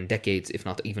fucking decades, if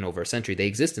not even over a century. They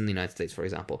exist in the United States, for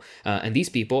example. And these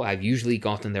people have usually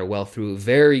gotten their wealth through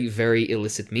very, very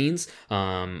illicit means.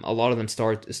 A lot of them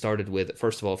started with,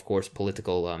 first of all, of course,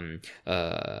 political,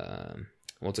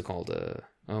 what's it called?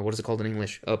 What is it called in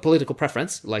English? Political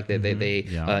preference, like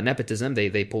nepotism.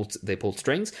 They pulled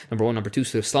strings. Number one, number two,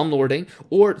 through slumlording,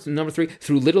 or number three,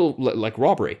 through little like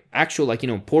robbery. Actual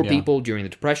poor people during the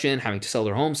Depression having to sell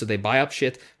their homes, so they buy up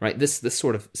shit. Right, this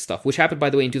sort of stuff, which happened by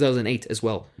the way in 2008 as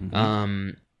well.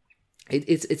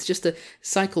 It's just a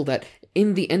cycle that,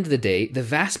 in the end of the day, the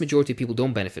vast majority of people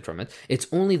don't benefit from it. It's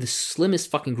only the slimmest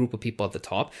fucking group of people at the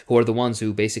top who are the ones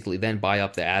who basically then buy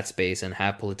up the ad space and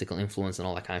have political influence and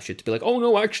all that kind of shit to be like, oh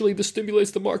no, actually this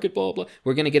stimulates the market, blah, blah.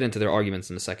 We're going to get into their arguments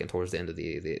in a second towards the end of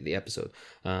the episode.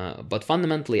 But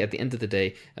fundamentally, at the end of the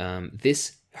day,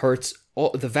 this hurts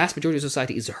the vast majority of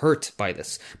society is hurt by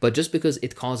this. But just because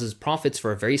it causes profits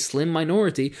for a very slim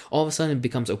minority, all of a sudden it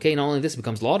becomes okay. Not only this, it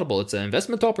becomes laudable. It's an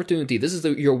investment opportunity. This is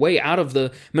your way out of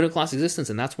the middle class existence,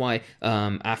 and that's why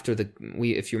after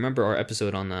if you remember our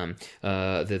episode on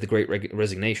the Great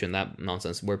Resignation, that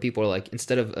nonsense, where people are like,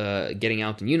 instead of getting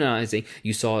out and unionizing,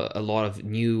 you saw a lot of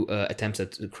new attempts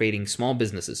at creating small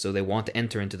businesses. So they want to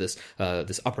enter into this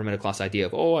upper middle class idea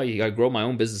of, I grow my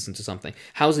own business into something.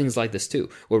 Housing is like this too,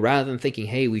 where rather than thinking,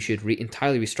 hey, we should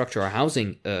entirely restructure our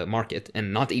housing market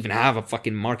and not even have a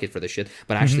fucking market for this shit,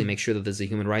 but actually make sure that there's a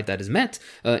human right that is met.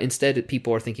 Instead,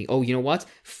 people are thinking, you know what?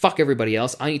 Fuck everybody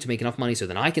else. I need to make enough money so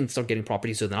then I can start getting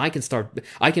property, so then I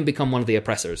can become one of the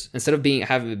oppressors. Instead of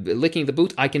licking the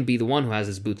boot, I can be the one who has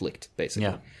his boot licked, basically.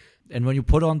 Yeah. And when you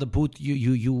put on the boot,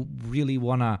 you really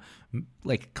wanna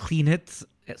like clean it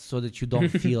so that you don't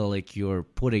feel like you're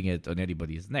putting it on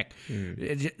anybody's neck.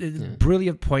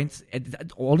 Brilliant points. And the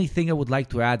only thing I would like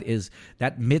to add is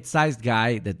that mid-sized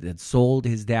guy that sold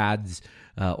his dad's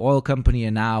oil company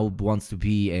and now wants to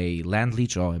be a land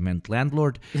leech, I meant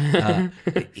landlord.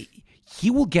 He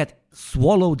will get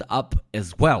swallowed up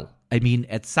as well. I mean,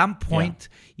 at some point,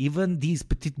 even these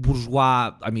petit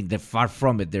bourgeois, I mean, they're far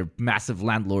from it. They're massive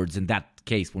landlords in that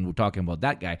case when we're talking about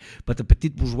that guy. But the petit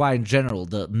bourgeois in general,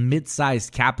 the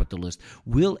mid-sized capitalist,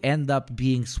 will end up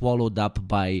being swallowed up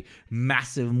by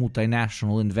massive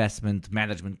multinational investment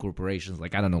management corporations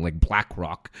like, I don't know, like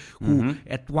BlackRock, who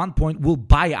at one point will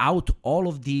buy out all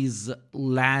of these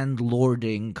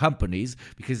landlording companies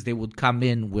because they would come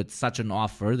in with such an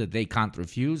offer that they can't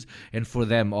refuse. And for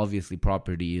them, obviously,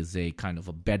 property is a kind of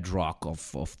a bedrock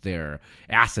of their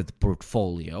asset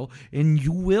portfolio. And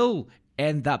you will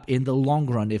end up in the long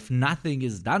run, if nothing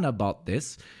is done about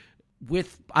this,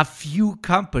 with a few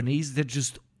companies that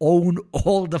just own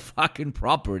all the fucking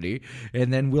property,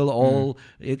 and then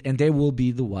and they will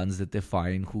be the ones that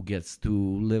define who gets to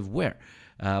live where.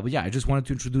 But yeah, I just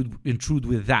wanted to intrude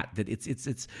with that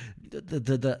it's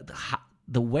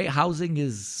the way housing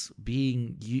is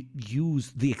being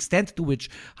used, the extent to which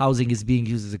housing is being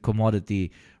used as a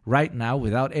commodity right now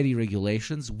without any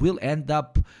regulations, will end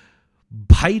up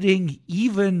biting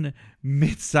even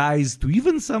mid-sized to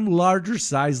even some larger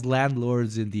sized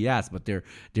landlords in the ass. But they're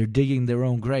digging their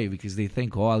own grave because they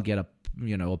think, I'll get a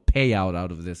payout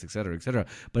out of this, etc., etc.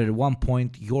 But at one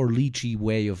point, your leechy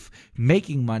way of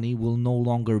making money will no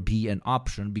longer be an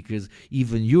option because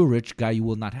even you, rich guy, you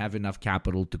will not have enough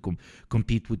capital to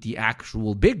compete with the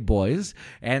actual big boys.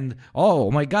 And,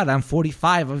 oh my God, I'm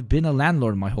 45. I've been a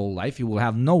landlord my whole life. You will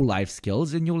have no life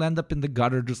skills and you'll end up in the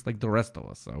gutter just like the rest of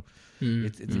us. So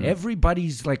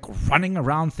everybody's like running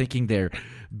around thinking they're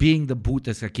being the boot,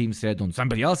 as Hakeem said, on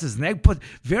somebody else's neck, but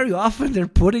very often they're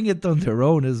putting it on their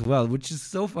own as well, which is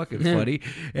so fucking funny.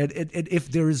 And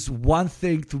if there is one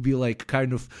thing to be like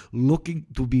kind of looking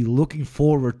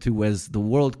forward to as the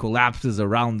world collapses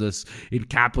around us in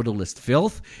capitalist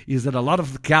filth, is that a lot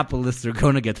of the capitalists are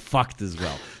going to get fucked as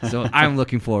well. So I'm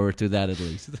looking forward to that at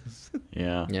least.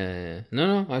 Yeah.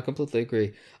 No, I completely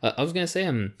agree. I was going to say,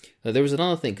 there was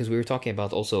another thing, because we were talking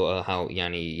about also how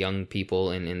young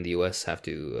people in the US have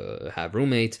to have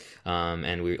roommates,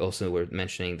 and we also were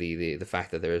mentioning the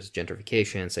fact that there is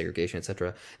gentrification, segregation,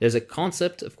 etc. There's a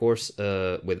concept, of course,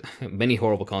 with many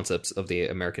horrible concepts of the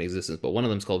American existence, but one of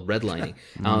them is called redlining.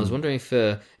 I was wondering if,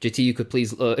 JT, you could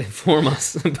please inform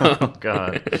us about... Oh,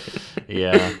 God.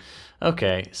 Yeah.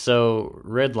 Okay, so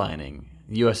redlining.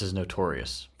 The U.S. is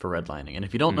notorious for redlining. And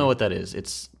if you don't know what that is,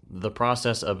 it's the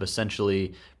process of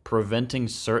essentially preventing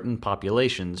certain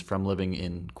populations from living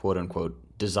in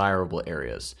quote-unquote desirable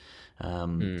areas.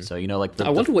 So, like... I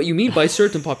wonder what you mean by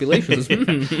certain populations.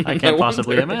 I can't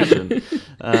possibly imagine.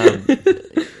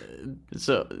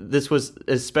 So this was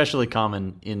especially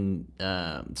common in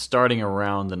starting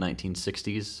around the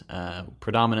 1960s,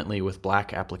 predominantly with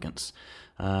black applicants.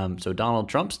 So Donald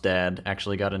Trump's dad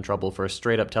actually got in trouble for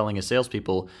straight up telling his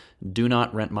salespeople, do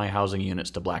not rent my housing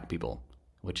units to black people,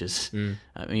 which is,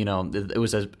 it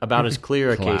was about as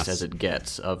clear a case as it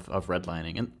gets of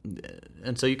redlining.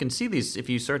 And so you can see these, if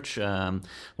you search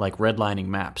like redlining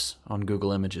maps on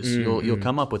Google Images, you'll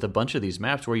come up with a bunch of these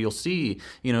maps where you'll see,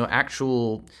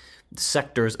 actual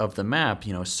sectors of the map,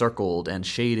 circled and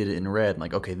shaded in red.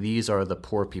 Like, okay, these are the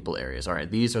poor people areas. All right,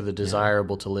 these are the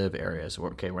desirable to live areas.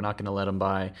 Okay, we're not going to let them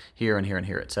buy here and here and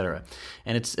here, etc.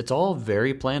 And it's all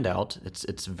very planned out.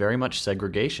 It's very much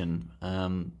segregation,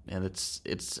 and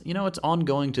it's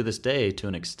ongoing to this day to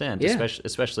an extent,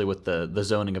 especially with the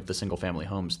zoning of the single family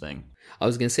homes thing. I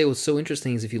was going to say what's so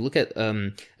interesting is if you look at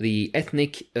the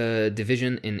ethnic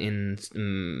division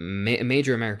in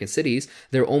major American cities,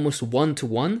 they're almost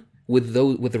 1-to-1 with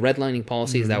the redlining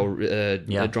policies that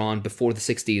were drawn before the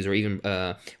 60s or even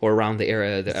or around the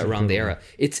era.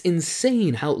 It's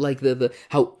insane how like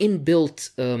how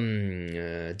inbuilt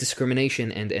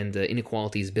discrimination and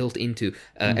inequality is built into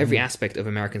every aspect of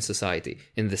American society,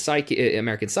 in the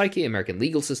American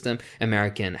legal system,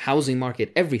 American housing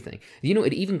market, everything. You know,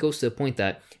 it even goes to the point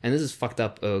that, and this is fucked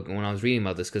up when I was reading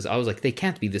about this, because I was like, they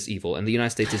can't be this evil, and the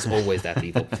United States is always that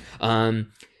evil.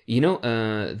 You know,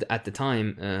 at the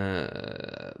time,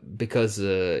 because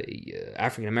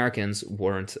African Americans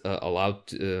weren't allowed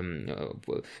to,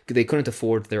 they couldn't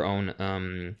afford their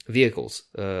own vehicles,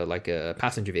 like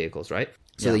passenger vehicles, right?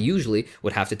 So they usually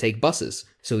would have to take buses.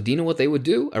 So do you know what they would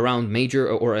do around major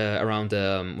or around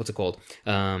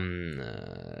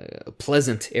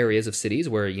pleasant areas of cities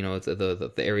where, you know,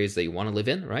 the areas that you want to live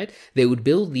in, right? They would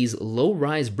build these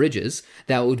low-rise bridges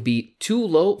that would be too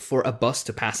low for a bus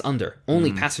to pass under.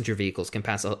 Only passenger vehicles can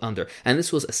pass under. And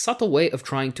this was a subtle way of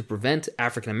trying to prevent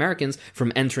African Americans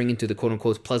from entering into the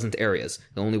quote-unquote pleasant areas.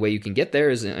 The only way you can get there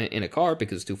is in a car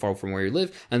because it's too far from where you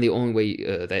live, and the only way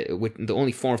the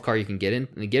only form of car you can get in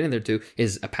there to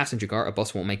is a passenger car. A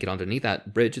bus won't make it underneath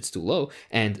that bridge, it's too low.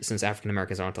 And since African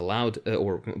Americans aren't allowed,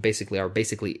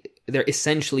 they're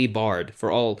essentially barred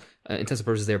for all intents and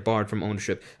purposes, they're barred from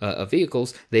ownership of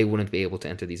vehicles. They wouldn't be able to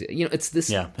enter these. You know, it's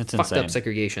this fucked insane. up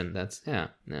segregation. That's the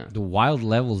wild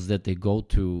levels that they go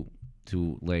to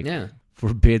like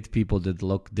forbid people that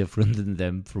look different than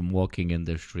them from walking in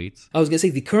their streets. I was gonna say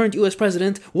the current U.S.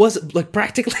 president was like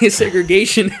practically a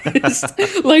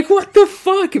segregationist. Like, what the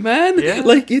fuck, man? Yeah.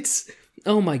 Like, it's,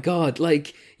 oh my god.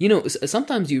 Like, you know,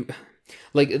 sometimes you.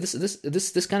 Like,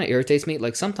 this kind of irritates me.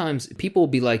 Like, sometimes people will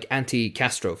be like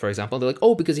anti-Castro, for example. They're like,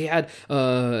 oh, because he had,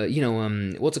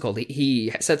 what's it called?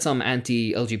 He said some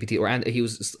anti-LGBT or he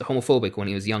was homophobic when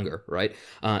he was younger, right?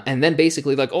 And then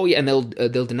basically like, oh yeah, and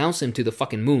they'll denounce him to the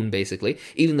fucking moon, basically,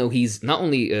 even though he's not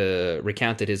only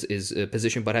recanted his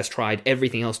position, but has tried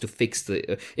everything else to fix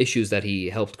the issues that he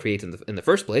helped create in the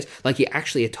first place. Like, he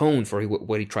actually atoned for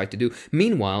what he tried to do.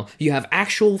 Meanwhile, you have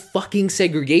actual fucking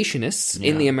segregationists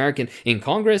in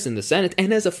Congress, in the Senate,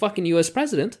 and as a fucking U.S.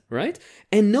 president, right?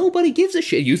 And nobody gives a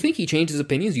shit. You think he changed his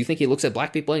opinions? You think he looks at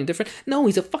black people any different? No,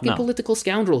 he's a fucking political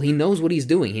scoundrel. He knows what he's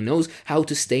doing. He knows how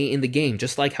to stay in the game.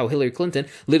 Just like how Hillary Clinton,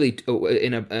 literally,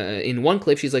 in one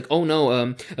clip, she's like, oh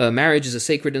no, marriage is a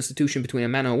sacred institution between a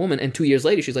man and a woman. And 2 years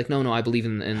later, she's like, no, I believe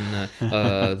in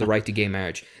the right to gay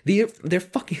marriage. They're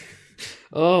fucking...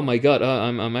 Oh my god,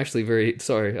 I'm actually very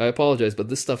sorry. I apologize, but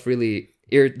this stuff really...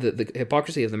 The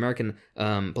hypocrisy of the American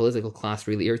political class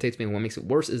really irritates me, and what makes it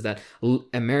worse is that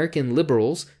American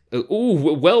liberals,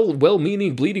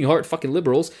 well-meaning, bleeding heart fucking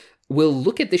liberals, will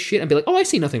look at this shit and be like, oh, I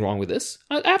see nothing wrong with this.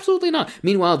 Absolutely not.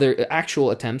 Meanwhile, their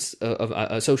actual attempts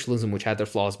of socialism, which had their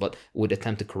flaws, but would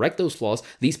attempt to correct those flaws,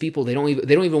 these people, they don't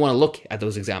even want to look at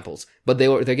those examples. But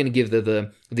they're going to give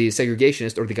the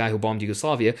segregationist or the guy who bombed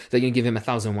Yugoslavia, they're going to give him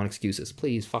 1,001 excuses.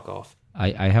 Please, fuck off.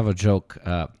 I have a joke.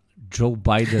 Joe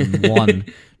Biden won.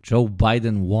 Joe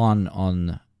Biden won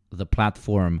on the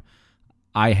platform,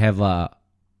 I have a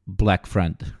black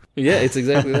friend. Yeah, it's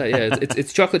exactly that. Yeah,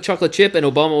 it's chocolate chip, and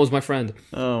Obama was my friend.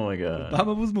 Oh my god,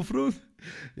 Obama was my friend.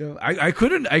 Yeah, I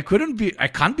can't be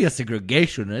a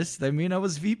segregationist. I mean, I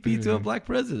was VP to a black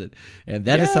president, and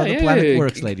that is how the planet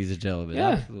works, ladies and gentlemen. Yeah.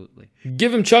 Absolutely.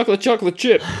 Give him chocolate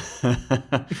chip.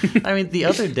 I mean, the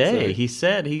other day he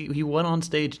said he went on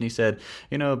stage and he said,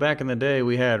 you know, back in the day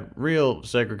we had real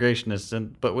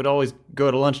segregationists, but we'd always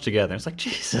go to lunch together. It's like,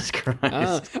 Jesus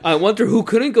Christ. I wonder who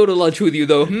couldn't go to lunch with you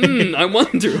though. I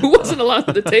wonder who wasn't allowed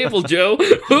at the table, Joe.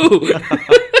 Who?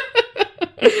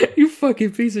 You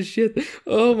fucking piece of shit.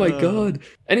 Oh my god.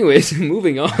 Anyways,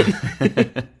 moving on.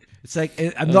 It's like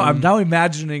I'm now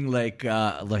imagining like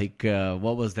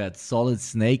what was that, Solid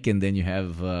Snake, and then you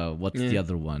have what's the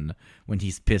other one when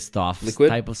he's pissed off, Liquid?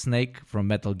 Type of snake from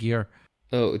Metal Gear.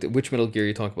 Oh, which Metal Gear are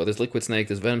you talking about? There's Liquid Snake,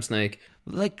 there's Venom Snake.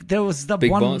 Like, there was the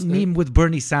Big one Boss, meme with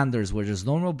Bernie Sanders where there's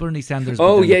normal Bernie Sanders.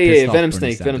 Oh, yeah, Venom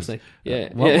Snake. Yeah.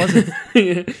 What was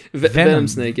it? Venom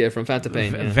Snake, yeah, from Phantom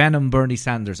Pain. Yeah. Venom Bernie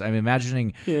Sanders. I'm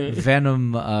imagining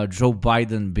Venom Joe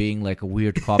Biden being like a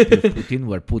weird copy of Putin,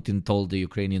 where Putin told the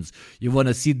Ukrainians, you want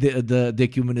to see the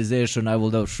dehumanization, I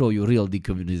will now show you real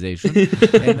dehumanization.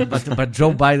 but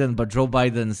Joe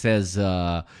Biden says,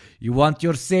 you want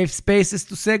your safe spaces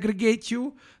to segregate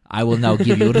you? I will now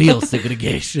give you real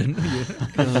segregation.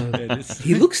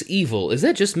 He looks evil. Is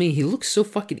that just me? He looks so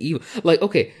fucking evil. Like,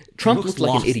 okay, Trump looked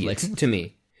like an idiot to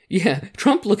me. Yeah,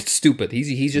 Trump looked stupid.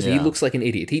 He looks like an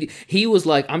idiot. He was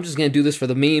like, I'm just gonna do this for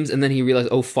the memes, and then he realized,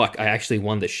 oh fuck, I actually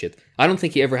won this shit. I don't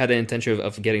think he ever had an intention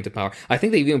of getting to power. I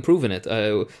think they've even proven it.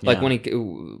 When he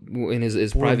in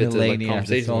his Poor private Melania,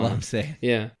 conversation. that's all I'm saying.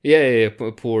 Yeah.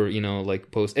 Poor,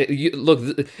 post.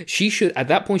 Look, she should at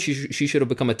that point she should have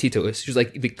become a Titoist. She was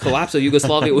like, the collapse of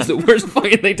Yugoslavia was the worst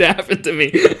fucking thing to happen to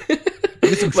me.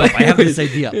 Listen, Trump, I have this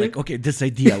idea.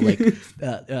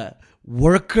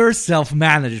 Worker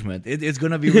self-management. It's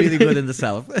gonna be really good in the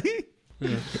South.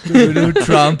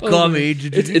 Trump coming,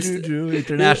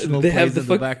 international plays in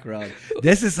the background.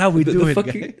 This is how we do it,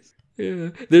 guys. Yeah.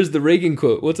 There's the Reagan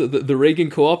quote. What's it? The Reagan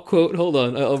co-op quote? Hold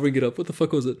on, I'll bring it up. What the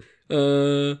fuck was it?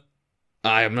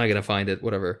 I'm not gonna find it.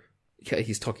 Whatever.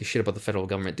 He's talking shit about the federal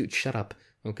government. Dude, shut up.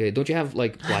 Okay, don't you have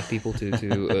like black people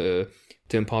to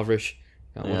impoverish?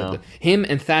 Him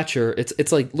and Thatcher,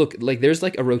 it's like, look, like there's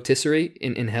like a rotisserie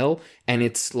in hell, and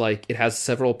it's like it has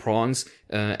several prongs,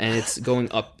 and it's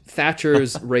going up.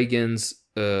 Thatcher's, Reagan's,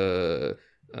 what's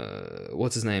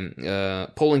his name?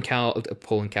 Colin Powell's.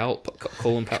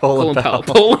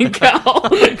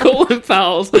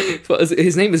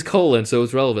 His name is Colin, so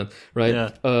it's relevant, right?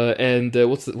 Yeah. And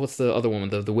what's the other woman?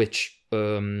 The witch. The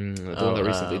one that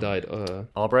recently died.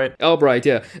 Albright.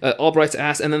 Yeah. Albright's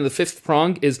ass, and then the fifth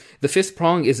prong is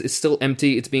still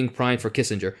empty. It's being primed for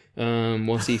Kissinger.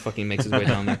 Once he fucking makes his way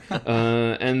down there,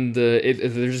 and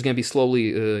they're just gonna be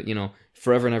slowly,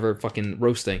 forever and ever fucking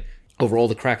roasting over all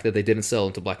the crack that they didn't sell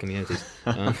into black communities.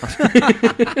 Oh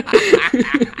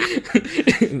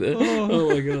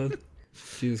my god.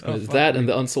 Jesus Christ. That and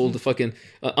the unsold fucking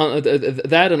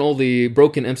that and all the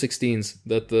broken M16s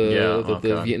that the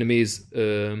Vietnamese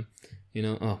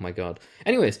oh my god.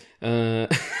 Anyways,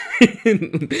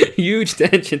 huge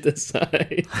tangent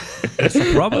aside.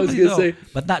 So probably say,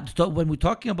 but not when we're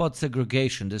talking about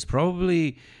segregation, there's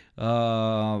probably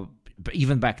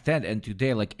even back then and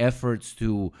today like efforts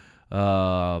to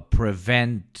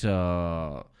prevent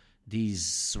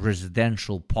these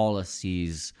residential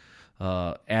policies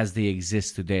as they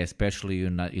exist today, especially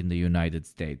in the United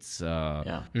States.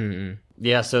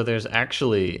 Yeah, so there's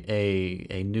actually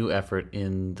a new effort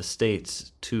in the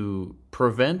States to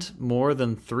prevent more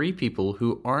than 3 people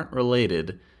who aren't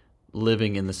related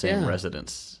living in the same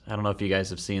residence. I don't know if you guys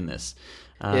have seen this.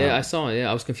 Yeah, I saw it. Yeah,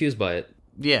 I was confused by it.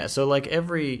 Yeah, so like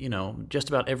just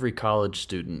about every college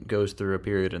student goes through a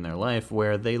period in their life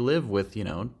where they live with,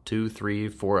 2, 3,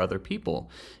 4 other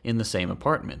people in the same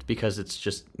apartment because it's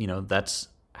just, that's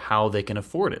how they can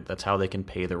afford it. That's how they can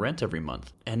pay the rent every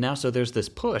month. And now so there's this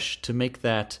push to make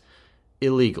that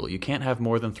illegal. You can't have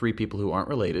more than 3 people who aren't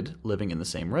related living in the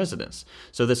same residence.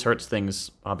 So this hurts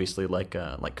things, obviously, like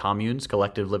communes,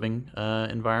 collective living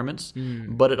environments.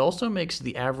 But it also makes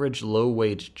the average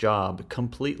low-wage job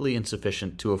completely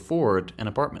insufficient to afford an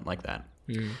apartment like that.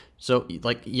 So,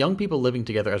 like, young people living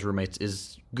together as roommates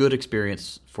is good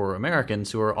experience for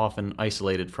Americans who are often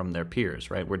isolated from their peers,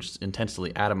 right? We're just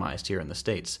intensely atomized here in the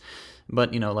States.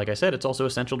 But, like I said, it's also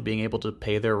essential to being able to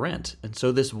pay their rent. And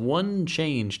so this one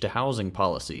change to housing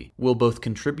policy will both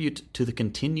contribute to the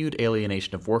continued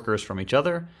alienation of workers from each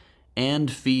other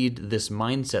and feed this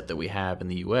mindset that we have in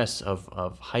the U.S.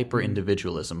 of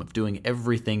hyper-individualism, of doing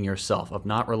everything yourself, of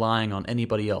not relying on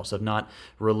anybody else, of not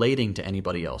relating to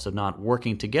anybody else, of not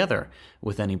working together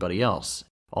with anybody else.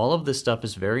 All of this stuff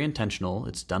is very intentional.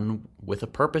 It's done with a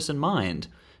purpose in mind.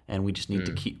 And we just need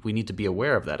to be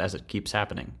aware of that as it keeps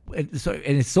happening. And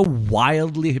it's so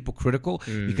wildly hypocritical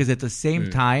because at the same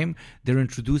time, they're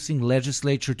introducing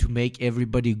legislature to make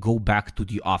everybody go back to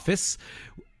the office.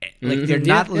 Like they're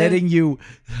not letting you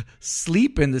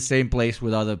sleep in the same place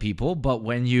with other people, but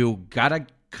when you gotta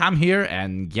come here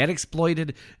and get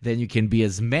exploited, then you can be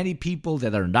as many people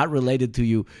that are not related to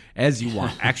you as you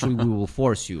want. Actually, we will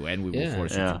force you, and we will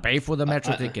force you to pay for the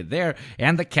metro ticket there,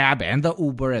 and the cab, and the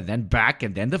Uber, and then back,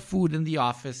 and then the food in the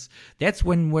office. That's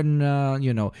when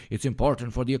it's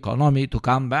important for the economy to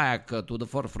come back to the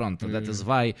forefront. That is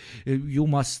why you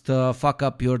must fuck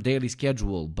up your daily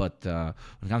schedule. But when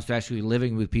it comes to actually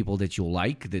living with people that you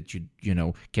like, that you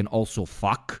can also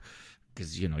fuck,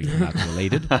 because you're not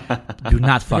related. Do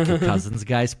not fuck your cousins,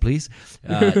 guys, please.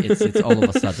 It's all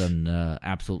of a sudden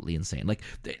absolutely insane. Like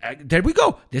there we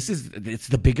go. It's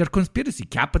the bigger conspiracy.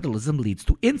 Capitalism leads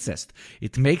to incest.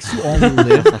 It makes you only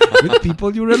live with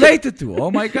people you're related to.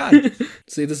 Oh my god.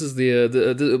 See, this is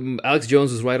the Alex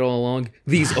Jones was right all along.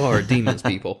 These are demons,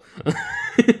 people.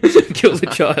 Kill the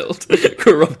child,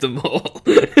 corrupt them all.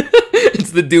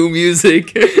 It's the doom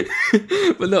music.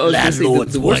 But no,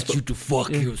 landlords want you to fuck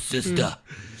your sister.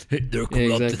 They're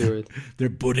corrupted. Exactly right. They're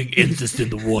putting incest in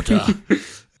the water.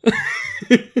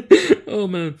 oh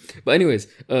man. But anyways,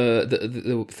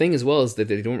 the thing as well is that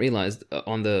they don't realize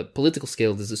on the political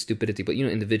scale this is stupidity, but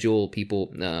individual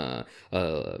people,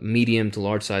 medium to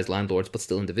large size landlords, but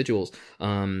still individuals,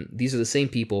 these are the same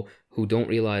people who don't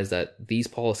realize that these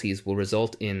policies will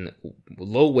result in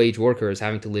low-wage workers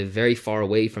having to live very far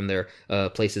away from their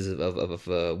places of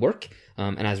work.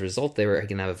 And as a result, they're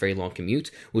going to have a very long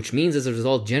commute, which means as a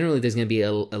result, generally there's going to be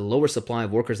a lower supply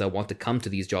of workers that want to come to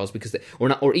these jobs because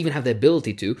or even have the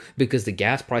ability to, because the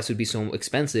gas price would be so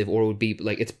expensive, or would be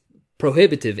like it's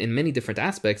prohibitive in many different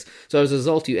aspects. So as a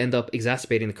result, you end up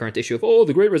exacerbating the current issue of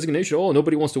the Great Resignation.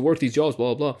 Nobody wants to work these jobs,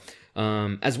 blah blah.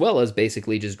 As well as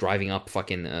basically just driving up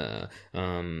fucking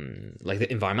like the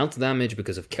environmental damage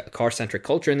because of car-centric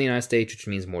culture in the United States, which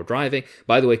means more driving.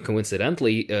 By the way,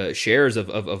 coincidentally, shares of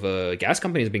gas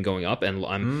companies have been going up, and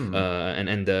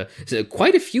so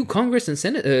quite a few Congress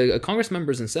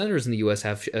members and senators in the U.S.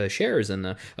 have shares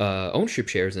and ownership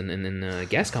shares in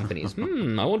gas companies.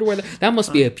 I wonder where that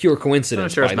must be a pure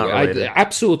coincidence. Sure, by the way,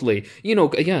 absolutely. No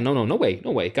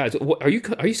way, guys. Are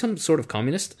you some sort of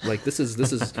communist? Like this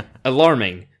is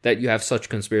alarming that you have such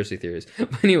conspiracy theories.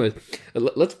 But anyways,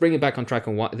 let's bring it back on track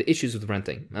on the issues with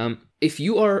renting. If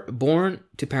you are born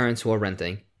to parents who are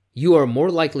renting, you are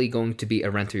more likely going to be a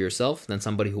renter yourself than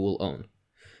somebody who will own.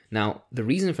 Now, the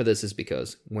reason for this is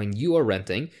because when you are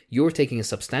renting, you're taking a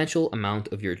substantial amount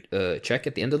of your check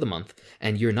at the end of the month,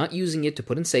 and you're not using it to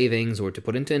put in savings or to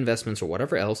put into investments or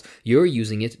whatever else. You're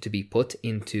using it to be put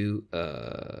into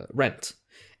rent.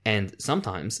 And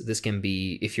sometimes this can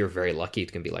be, if you're very lucky,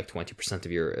 it can be like 20%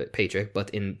 of your paycheck.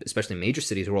 But especially in major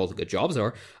cities where all the good jobs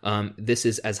are, this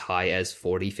is as high as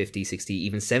 40, 50, 60,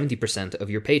 even 70%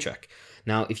 of your paycheck.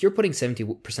 Now, if you're putting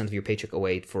 70% of your paycheck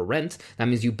away for rent, that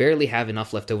means you barely have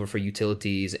enough left over for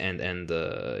utilities and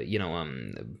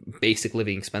basic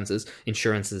living expenses,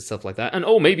 insurances, and stuff like that. And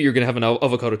maybe you're gonna have an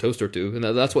avocado toast or two, and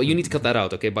that's why you need to cut that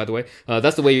out. Okay, by the way,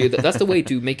 that's the way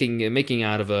to making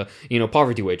out of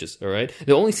poverty wages. All right,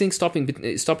 the only thing stopping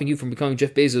you from becoming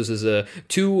Jeff Bezos is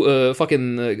two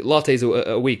fucking lattes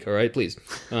a week. All right, please.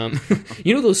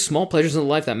 Those small pleasures in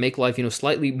life that make life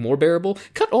slightly more bearable.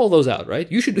 Cut all those out. Right,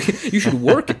 you should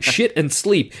work, shit, and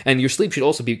sleep, and your sleep should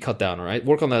also be cut down. All right,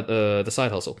 work on that the side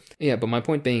hustle. Yeah, but my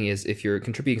point being is, if you're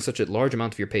contributing such a large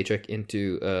amount of your paycheck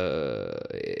into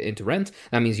rent,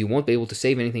 that means you won't be able to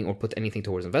save anything or put anything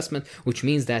towards investment, which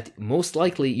means that most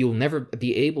likely you'll never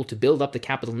be able to build up the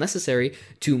capital necessary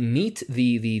to meet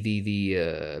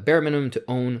the bare minimum to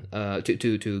own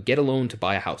to get a loan to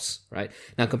buy a house. Right,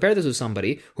 now compare this with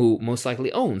somebody who most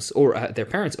likely owns, or their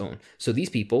parents own. So these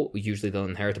people usually they'll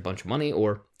inherit a bunch of money,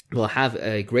 or will have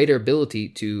a greater ability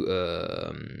to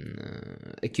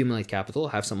accumulate capital,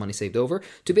 have some money saved over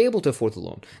to be able to afford the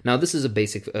loan. Now, this is a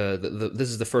basic. This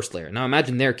is the first layer. Now,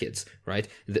 imagine their kids, right?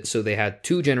 So they had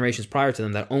 2 generations prior to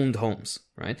them that owned homes,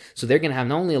 right? So they're going to have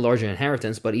not only a larger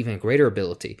inheritance, but even a greater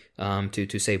ability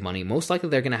to save money. Most likely,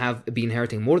 they're going to be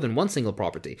inheriting more than one single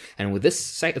property. And with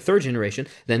this third generation,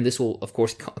 then this will, of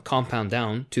course, compound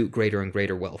down to greater and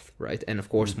greater wealth, right? And of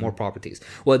course, more properties.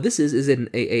 What this is an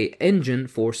engine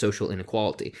for social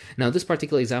inequality. Now, this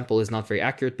particular example is not very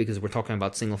accurate because we're talking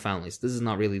about single families. This is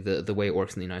not really the way it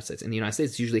works in the United States. In the United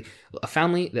States, it's usually a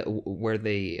family where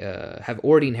they have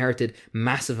already inherited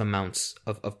massive amounts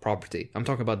of property. I'm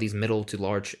talking about these middle to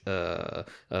large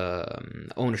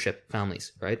ownership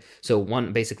families, right? So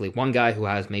one guy who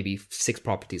has maybe 6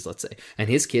 properties, let's say, and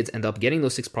his kids end up getting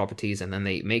those 6 properties, and then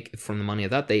they make from the money of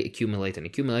that, they accumulate,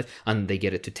 and they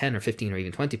get it to 10 or 15 or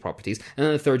even 20 properties, and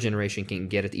then the third generation can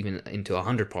get it even into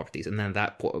 100 properties. And then at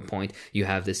that point, you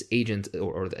have this agent,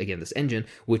 or again, this engine,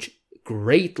 which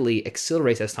greatly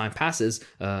accelerates as time passes.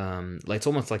 It's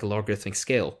almost like a logarithmic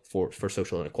scale for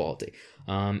social inequality.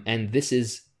 And this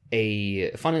is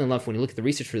funnily enough, when you look at the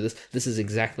research for this is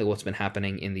exactly what's been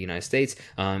happening in the United States,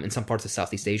 in some parts of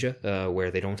Southeast Asia, where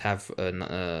they don't have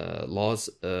laws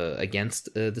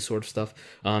against this sort of stuff.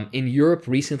 In Europe,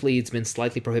 recently, it's been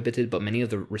slightly prohibited, but many of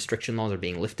the restriction laws are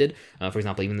being lifted. For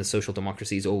example, even the social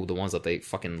democracies, the ones that they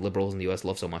fucking liberals in the US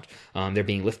love so much, they're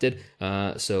being lifted.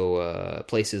 So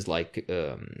places like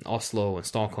Oslo and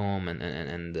Stockholm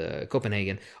and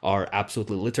Copenhagen are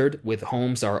absolutely littered with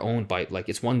homes that are owned by,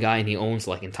 it's one guy and he owns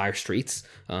entire streets,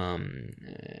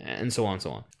 and so on and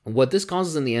so on. What this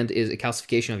causes in the end is a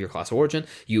calcification of your class of origin.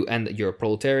 You're a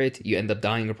proletariat. You end up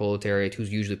dying a proletariat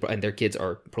who's usually, and their kids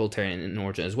are proletarian in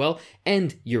origin as well,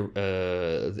 and you're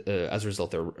as a result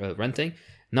they're renting.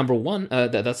 Number one,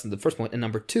 that's the first point. And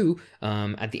number two,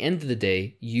 at the end of the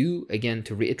day, you, again,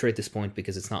 to reiterate this point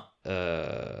because it's not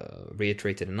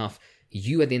reiterated enough,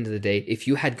 you, at the end of the day, if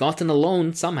you had gotten a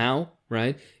loan somehow,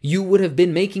 right, you would have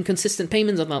been making consistent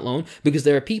payments on that loan, because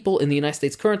there are people in the United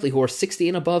States currently who are 60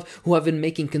 and above who have been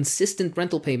making consistent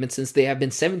rental payments since they have been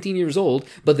 17 years old,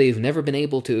 but they've never been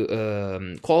able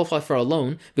to qualify for a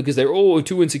loan because they're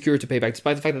too insecure to pay back,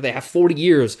 despite the fact that they have 40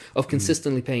 years of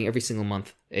consistently paying every single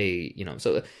month.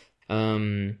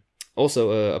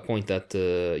 Also a point that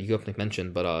Yupnik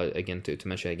mentioned, but again to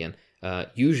mention again,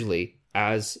 usually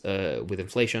as with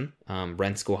inflation,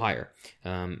 rents go higher,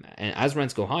 and as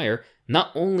rents go higher,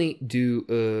 not only do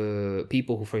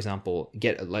people who, for example,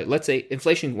 get, like, let's say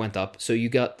inflation went up, so you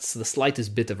got the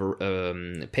slightest bit of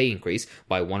a pay increase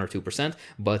by 1 or 2%,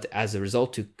 but as a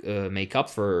result, to make up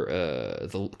for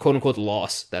the quote-unquote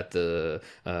loss that the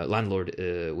landlord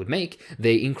would make,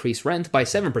 they increase rent by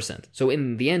 7%. So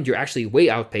in the end, you're actually way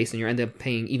outpaced, and you end up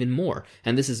paying even more.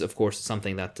 And this is, of course,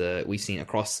 something that we've seen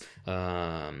across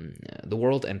the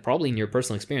world, and probably in your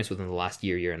personal experience within the last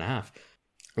year and a half.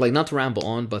 Like, not to ramble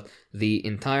on, but the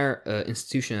entire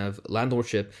institution of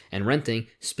landlordship and renting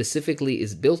specifically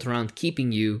is built around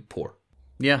keeping you poor.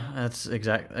 Yeah,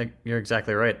 you're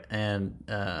exactly right. And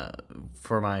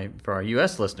for our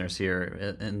U.S. listeners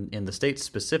here, in the States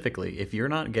specifically, if you're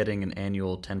not getting an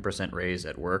annual 10% raise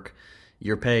at work,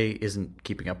 your pay isn't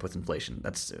keeping up with inflation.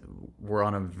 We're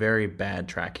on a very bad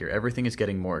track here. Everything is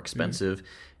getting more expensive,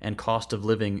 and cost of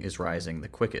living is rising the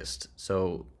quickest.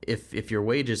 So if your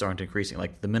wages aren't increasing,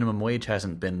 like the minimum wage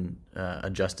hasn't been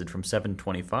adjusted from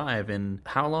 $7.25 in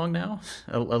how long now?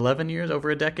 11 years,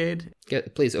 over a decade? Yeah,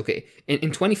 please, okay.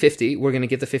 In 2050, we're going to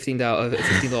get the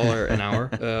 $15 an hour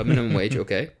minimum wage,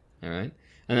 okay? All right.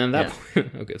 And then that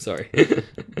point, okay, sorry.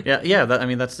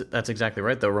 That's exactly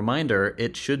right. The reminder,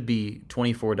 it should be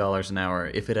 $24 an hour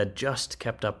if it had just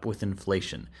kept up with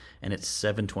inflation, and it's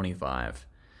 $7.25.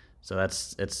 So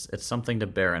it's something to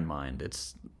bear in mind.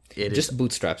 It just is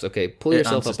bootstraps. Okay, pull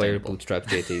yourself up by your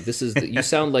bootstraps, JT. This is you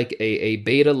sound like a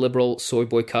beta liberal soy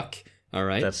boy cuck. All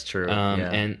right, that's true.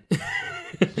 And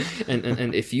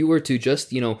and if you were to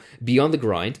just be on the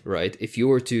grind, right? If you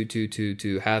were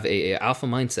to have a alpha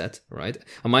mindset, right?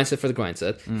 A mindset for the grind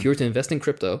set. If you were to invest in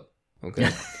crypto,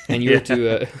 okay, and you were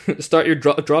to start your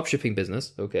drop shipping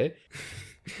business, okay.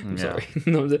 I'm sorry.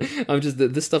 No, I'm just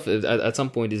this stuff at some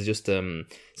point is just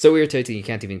so irritating you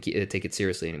can't even take it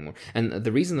seriously anymore. And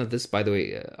the reason that this, by the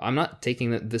way, I'm not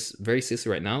taking this very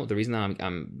seriously right now. The reason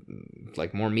I'm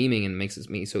like more memeing and makes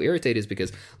me so irritated is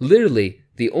because literally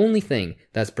the only thing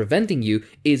that's preventing you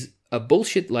is a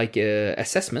bullshit like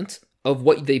assessment of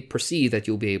what they perceive that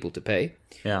you'll be able to pay.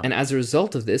 Yeah. And as a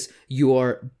result of this, you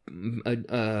are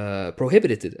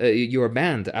prohibited. You are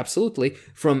banned absolutely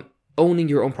from owning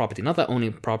your own property. Not that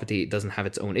owning property doesn't have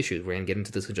its own issues. We're going to get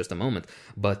into this in just a moment.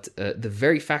 But the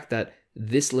very fact that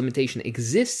this limitation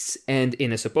exists, and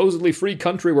in a supposedly free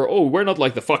country where, we're not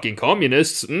like the fucking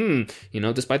communists,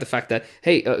 despite the fact that,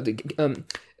 hey,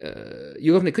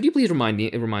 Yuvovnik, could you please remind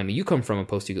me, you come from a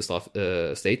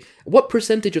post-Yugoslav state, what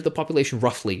percentage of the population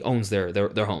roughly owns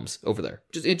their homes over there?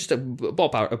 Just a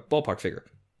ballpark figure.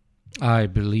 I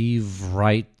believe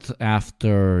right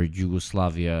after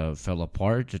Yugoslavia fell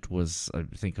apart, it was, I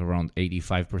think, around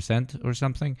 85% or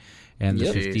something. And the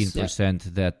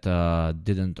 15% that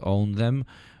didn't own them,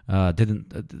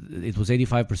 it was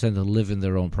 85% that live in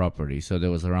their own property. So there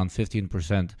was around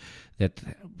 15% that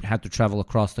had to travel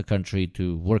across the country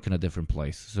to work in a different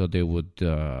place. So they would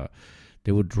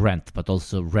rent, but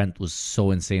also rent was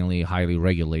so insanely highly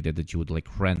regulated that you would like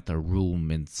rent a room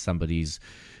in somebody's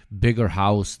bigger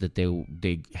house that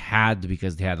they had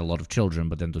because they had a lot of children,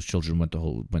 but then those children went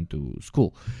to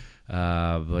school.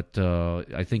 But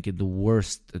I think at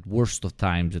worst of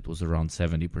times it was around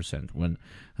 70% when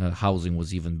housing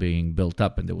was even being built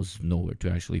up and there was nowhere to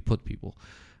actually put people.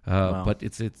 Wow. But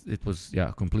it was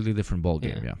a completely different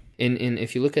ballgame. Yeah. In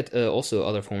if you look at also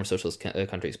other former socialist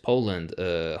countries, Poland,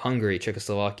 Hungary,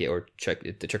 Czechoslovakia, or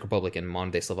the Czech Republic and modern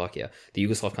day Slovakia, the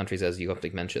Yugoslav countries as you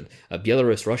mentioned,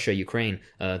 Belarus, Russia, Ukraine,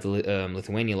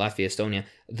 Lithuania, Latvia, Estonia,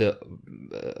 the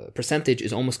percentage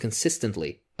is almost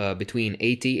consistently between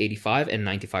 80, 85, and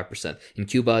 95%. In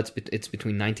Cuba, it's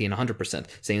between 90 and 100%.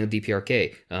 Same with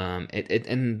DPRK.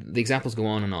 And the examples go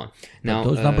on and on. Now,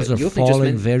 those numbers are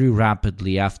falling very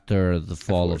rapidly after the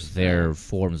fall of their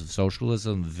forms of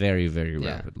socialism, very, very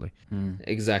rapidly.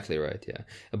 Exactly right, yeah.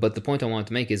 But the point I wanted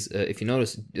to make is, if you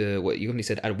notice what you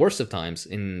said, at worst of times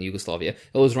in Yugoslavia,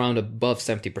 it was around above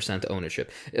 70%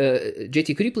 ownership.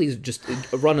 JT, could you please just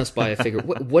run us by a figure?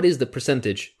 What is the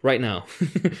percentage right now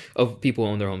of people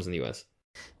who own their homes in the U.S.?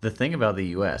 The thing about the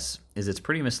U.S. is it's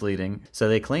pretty misleading. So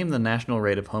they claim the national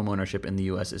rate of home ownership in the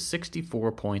U.S. is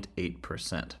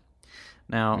 64.8%.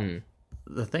 Now,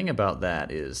 the thing about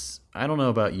that is, I don't know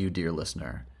about you, dear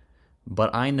listener,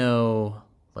 but I know,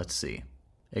 let's see,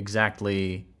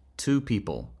 exactly 2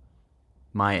 people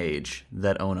my age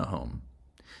that own a home.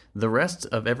 The rest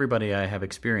of everybody I have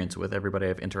experience with, everybody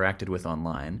I've interacted with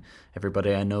online,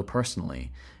 everybody I know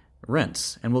personally,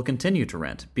 rents and will continue to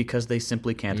rent because they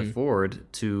simply can't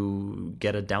afford to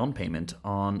get a down payment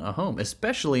on a home,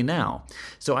 especially now.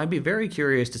 So I'd be very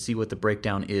curious to see what the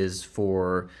breakdown is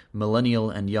for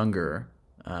millennial and younger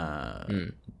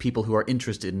people who are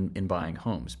interested in buying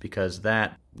homes, because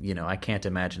that, I can't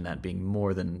imagine that being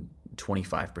more than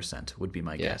 25% would be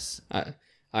my guess.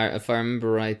 If I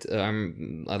remember right,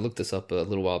 I looked this up a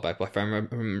little while back, but if I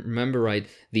remember right,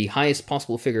 the highest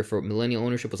possible figure for millennial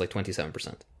ownership was like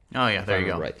 27%. Oh yeah, there you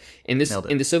go. Right. In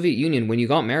the Soviet Union, when you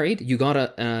got married, you got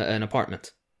an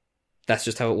apartment. That's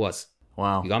just how it was.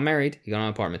 Wow. You got married, you got an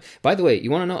apartment. By the way, you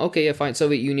want to know? Okay, yeah, fine.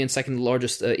 Soviet Union, second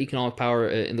largest economic power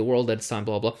in the world at its time.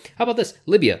 Blah blah. How about this?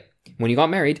 Libya. When you got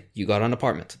married, you got an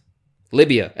apartment.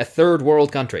 Libya, a third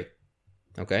world country.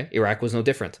 Okay, Iraq was no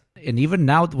different. And even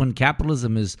now, when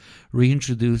capitalism is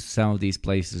reintroduced, some of these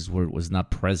places where it was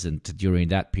not present during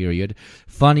that period.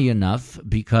 Funny enough,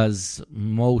 because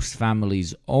most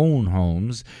families own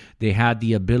homes, they had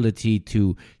the ability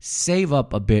to save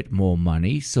up a bit more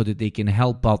money so that they can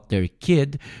help out their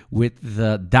kid with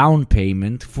the down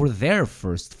payment for their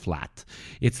first flat.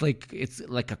 It's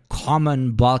like a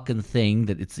common Balkan thing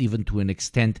that it's even to an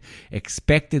extent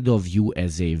expected of you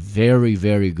as a very,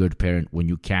 very good parent when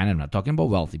you can. I'm not talking about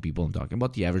wealthy people. I'm talking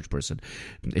about the average person.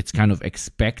 It's kind of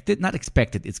not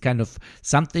expected. It's kind of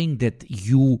something that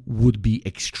you would be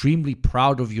extremely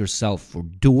proud of yourself for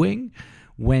doing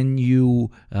when you,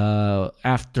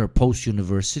 after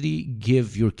post-university,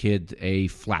 give your kid a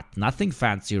flat. Nothing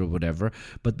fancy or whatever,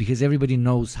 but because everybody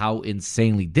knows how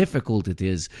insanely difficult it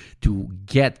is to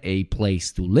get a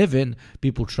place to live in,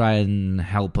 people try and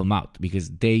help them out because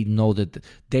they know that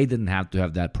they didn't have to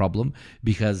have that problem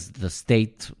because the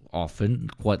state often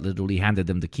quite literally handed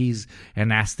them the keys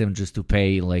and asked them just to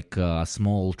pay like a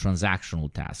small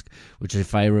transactional task, which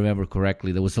if I remember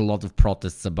correctly, there was a lot of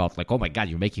protests about like, oh my God,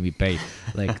 you're making me pay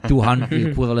like 200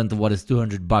 equivalent of what is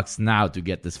 $200 now to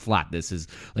get this flat. This is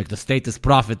like the state is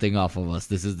profiting off of us.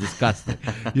 This is disgusting.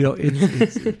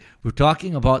 We're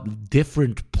talking about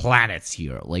different planets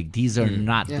here. Like these are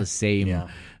not the same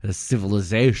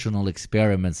civilizational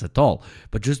experiments at all.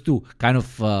 But just to kind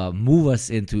of move us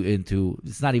into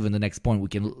it's not even the next point, we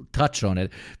can touch on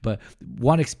it, but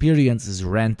one experience is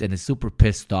rent and is super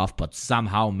pissed off but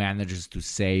somehow manages to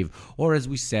save, or as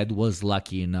we said, was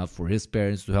lucky enough for his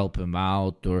parents to help him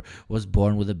out, or was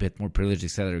born with a bit more privilege,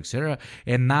 etc.,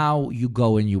 and now you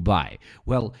go and you buy.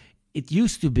 Well, it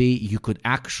used to be you could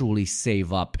actually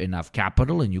save up enough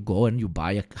capital and you go and you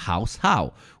buy a house.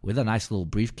 How? With a nice little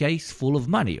briefcase full of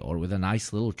money, or with a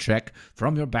nice little check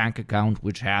from your bank account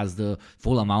which has the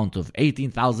full amount of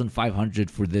 $18,500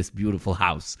 for this beautiful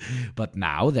house. But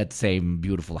now that same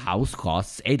beautiful house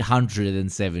costs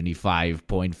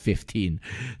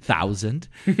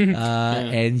 $875,15,000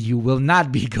 and you will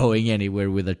not be going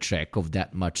anywhere with a check of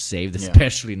that much saved,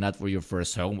 especially not for your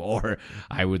first home, or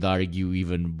I would argue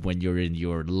even when you're in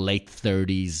your late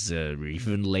 30s or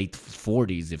even late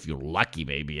 40s if you're lucky,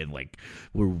 maybe, and like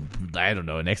I don't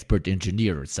know, an expert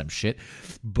engineer or some shit.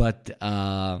 But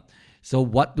so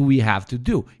what do we have to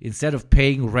do? Instead of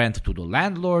paying rent to the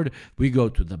landlord, we go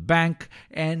to the bank,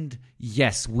 and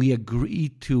yes, we agree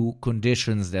to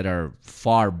conditions that are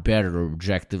far better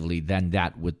objectively than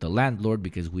that with the landlord,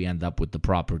 because we end up with the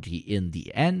property in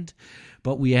the end.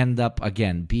 But we end up,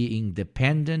 again, being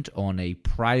dependent on a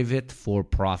private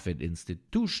for-profit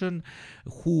institution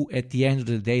who, at the end of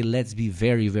the day, let's be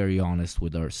very, very honest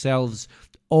with ourselves,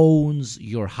 owns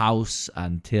your house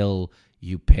until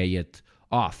you pay it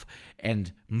off.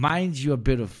 And mind you, a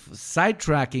bit of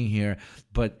sidetracking here,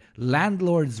 but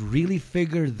landlords really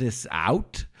figure this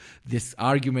out, this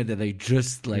argument that they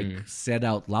just said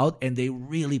out loud, and they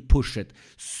really push it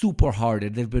super hard.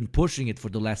 And they've been pushing it for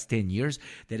the last 10 years,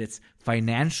 that it's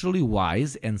financially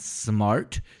wise and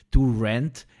smart to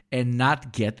rent and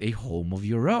not get a home of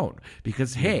your own.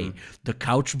 Because, hey, the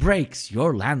couch breaks.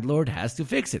 Your landlord has to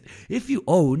fix it. If you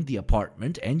own the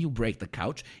apartment and you break the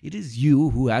couch, it is you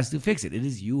who has to fix it. It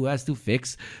is you who has to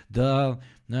fix the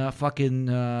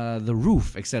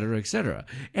roof, etc., etc.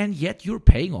 And yet you're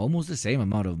paying almost the same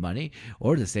amount of money,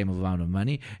 or the same amount of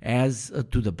money as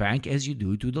to the bank as you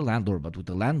do to the landlord. But with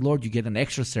the landlord, you get an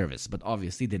extra service. But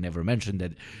obviously, they never mentioned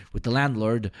that with the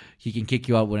landlord, he can kick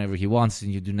you out whenever he wants,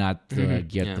 and you do not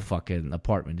get the fucking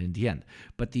apartment in the end.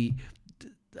 But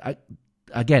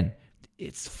again,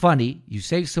 it's funny. You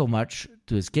save so much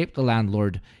to escape the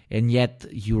landlord, and yet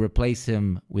you replace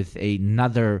him with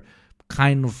another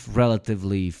kind of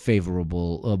relatively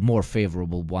favorable, more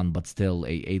favorable one, but still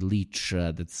a leech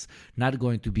that's not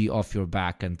going to be off your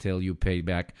back until you pay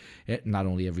back not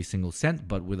only every single cent,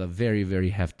 but with a very, very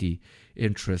hefty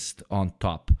interest on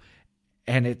top.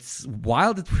 And it's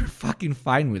wild that we're fucking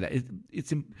fine with that.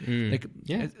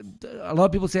 A lot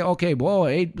of people say, okay, well,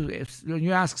 when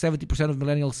you ask 70% of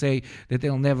millennials say that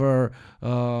they'll never,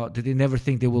 that they never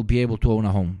think they will be able to own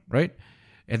a home, right?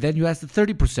 And then you ask the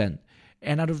 30%.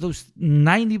 And out of those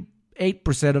 98%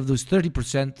 of those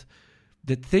 30%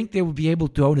 that think they will be able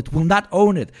to own it will not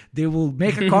own it. They will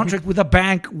make a contract with a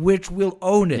bank which will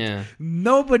own it. Yeah.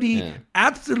 Nobody,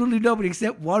 absolutely nobody,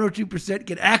 except 1 or 2%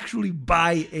 can actually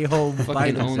buy a home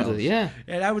by themselves.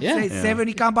 And I would say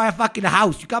 70 can't buy a fucking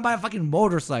house. You can't buy a fucking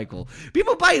motorcycle.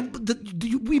 People buy,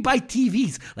 we buy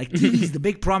TVs. Like TVs, the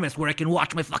big promise where I can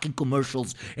watch my fucking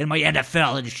commercials and my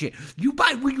NFL and shit. You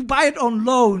buy it on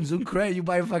loans. Okay? You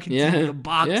buy a fucking TV in a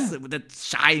box that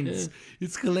shines.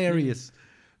 It's hilarious.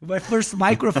 My first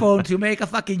microphone to make a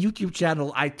fucking YouTube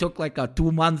channel, I took like a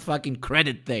 2-month fucking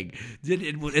credit thing. Then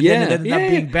it ended up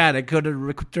being bad. I couldn't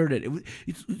return it.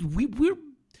 We're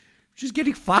just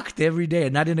getting fucked every day,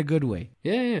 and not in a good way.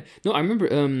 Yeah. No, I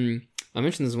remember. I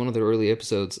mentioned this in one of the early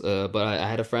episodes, but I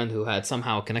had a friend who had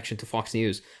somehow a connection to Fox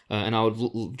News, and I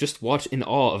would just watch in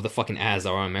awe of the fucking ads that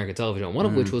are on American television. One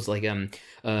of which was like,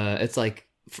 it's like,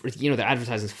 they're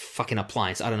advertising fucking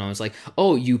appliance. I don't know. It's like,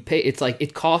 oh, you pay. It's like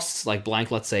it costs like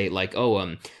blank. Let's say like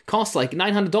costs like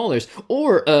 $900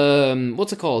 or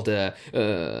what's it called?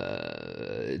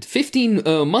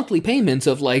 15 monthly payments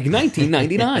of like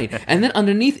 $19.99, and then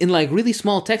underneath in like really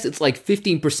small text, it's like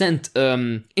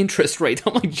 15% interest rate.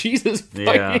 I'm like, Jesus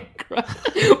fucking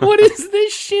Christ! What is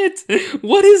this shit?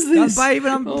 What is this? Buy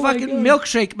even a fucking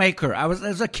milkshake maker.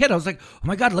 As a kid, I was like, oh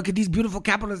my god, look at these beautiful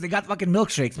capitalists. They got fucking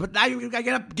milkshakes, but now you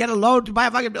gotta get a loan to buy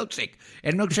a fucking milkshake,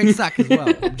 and milkshakes suck as well,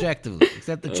 objectively,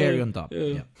 except the cherry on top.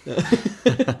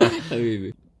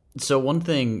 So one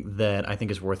thing that I think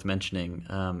is worth mentioning,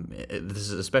 this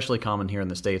is especially common here in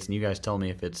the States, and you guys tell me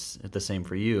if it's the same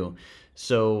for you.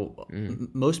 So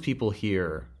most people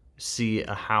here see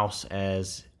a house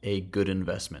as a good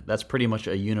investment. That's pretty much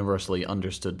a universally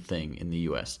understood thing in the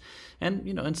U.S. And,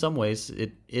 in some ways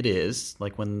it is.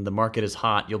 Like when the market is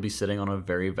hot, you'll be sitting on a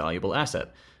very valuable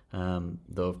asset.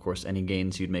 Though, of course, any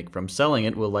gains you'd make from selling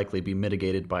it will likely be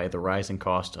mitigated by the rising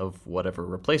cost of whatever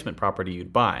replacement property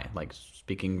you'd buy. Like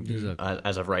speaking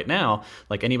as of right now,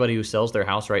 like anybody who sells their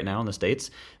house right now in the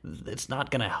States, it's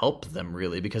not going to help them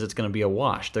really because it's going to be a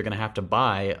wash. They're going to have to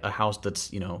buy a house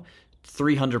that's,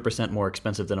 300% more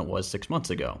expensive than it was 6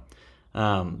 months ago.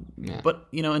 But,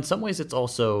 in some ways it's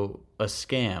also a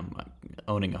scam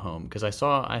owning a home because I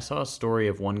saw a story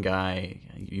of one guy,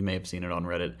 you may have seen it on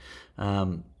Reddit,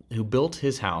 who built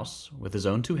his house with his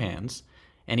own 2 hands,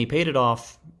 and he paid it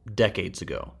off decades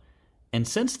ago. And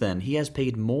since then, he has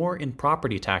paid more in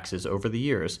property taxes over the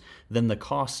years than the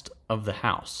cost of the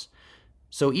house.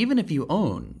 So even if you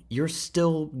own, you're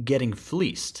still getting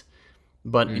fleeced.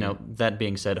 But, that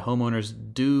being said, homeowners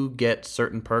do get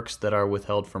certain perks that are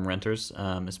withheld from renters,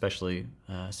 especially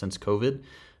since COVID.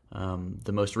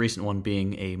 The most recent one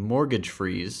being a mortgage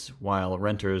freeze while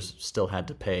renters still had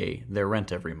to pay their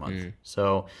rent every month.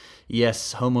 So,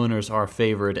 yes, homeowners are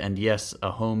favored, and yes,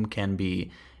 a home can be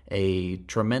a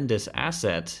tremendous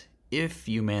asset if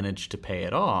you manage to pay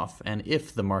it off and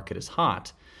if the market is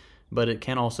hot. But it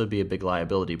can also be a big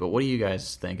liability. But what do you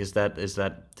guys think? Is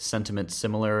that sentiment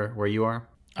similar where you are?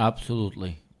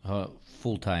 Absolutely.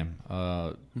 Full time.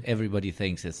 Everybody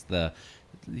thinks it's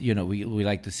we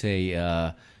like to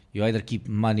say, you either keep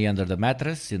money under the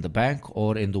mattress in the bank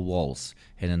or in the walls.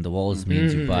 And in the walls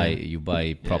means you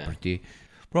buy property.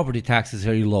 Property tax is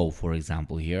very low, for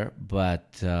example, here,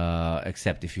 but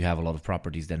except if you have a lot of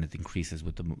properties, then it increases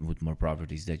with more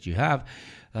properties that you have.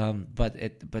 But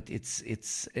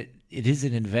it is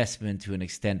an investment to an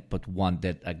extent, but one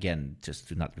that, again, just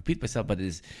to not repeat myself, but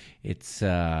it's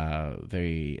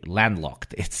very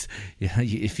landlocked. It's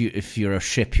if you're a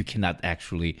ship, you cannot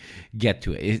actually get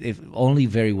to it. If only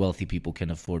very wealthy people can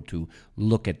afford to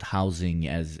look at housing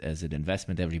as an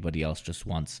investment. Everybody else just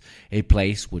wants a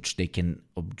place which they can,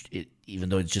 even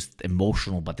though it's just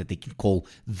emotional, but that they can call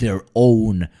their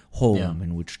own home,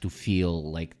 in which to feel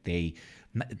like they.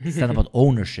 It's not about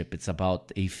ownership. It's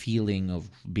about a feeling of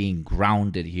being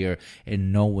grounded here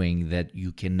and knowing that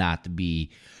you cannot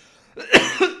be,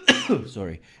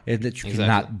 that you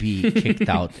cannot be kicked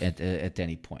out at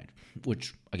any point.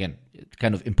 Which again, it's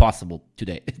kind of impossible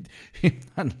today,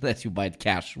 unless you buy it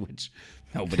cash, which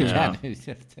nobody can.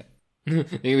 They're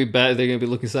gonna be bad. They're gonna be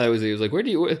looking sideways. He was like, "Where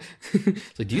do you?"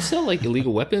 It's like, "Do you sell like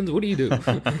illegal weapons? What do you do?"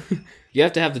 You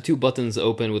have to have the 2 buttons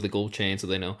open with the gold chain so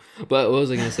they know. But what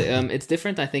was I gonna say? It's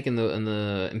different, I think, in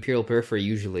the imperial periphery.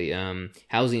 Usually,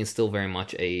 housing is still very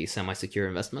much a semi-secure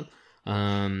investment.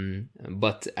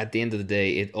 But at the end of the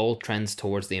day, it all trends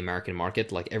towards the American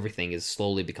market. Like everything is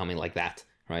slowly becoming like that,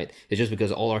 right? It's just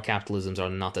because all our capitalisms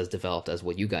are not as developed as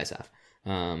what you guys have.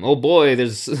 Oh boy,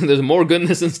 there's more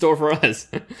goodness in store for us.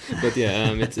 But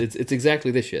yeah, it's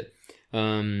exactly this shit.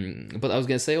 But I was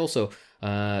gonna say also,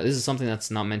 this is something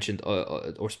that's not mentioned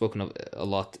or spoken of a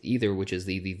lot either, which is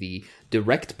the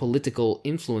direct political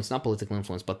influence, not political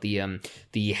influence, but the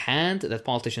hand that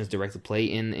politicians directly play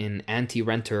in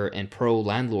anti-renter and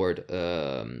pro-landlord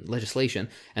legislation.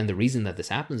 And the reason that this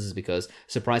happens is because,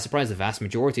 surprise, surprise, the vast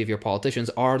majority of your politicians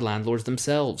are landlords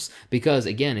themselves. Because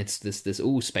again, it's this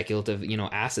speculative,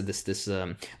 asset.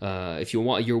 If you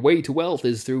want your way to wealth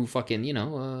is through fucking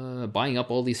buying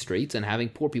up all these streets and having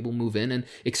poor people move in and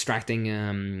extracting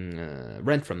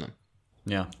rent from them.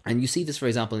 Yeah, and you see this, for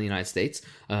example, in the United States,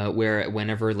 where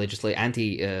whenever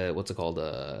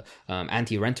anti-renter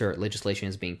legislation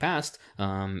is being passed,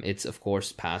 it's of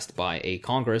course passed by a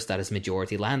Congress that is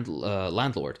majority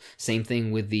landlord. Same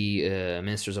thing with the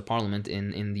ministers of Parliament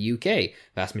in the UK.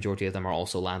 Vast majority of them are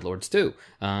also landlords too.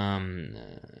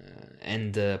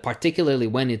 And particularly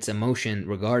when it's a motion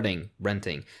regarding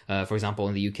renting. For example,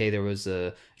 in the UK, there was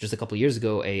just a couple of years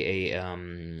ago a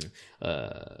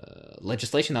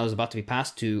legislation that was about to be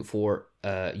passed for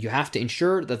you have to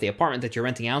ensure that the apartment that you're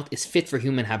renting out is fit for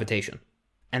human habitation,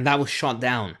 and that was shot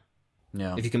down.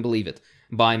 Yeah, if you can believe it,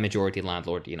 by majority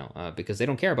landlord, because they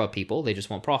don't care about people, they just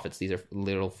want profits. These are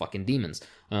little fucking demons.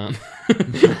 There's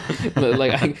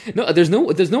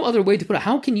no other way to put it.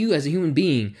 How can you, as a human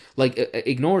being,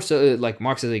 ignore? So, like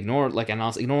Marx says, ignore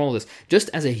all this.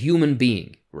 Just as a human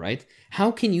being, right?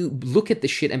 How can you look at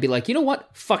this shit and be like, you know what?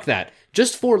 Fuck that.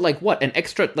 Just for an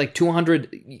extra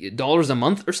 $200 a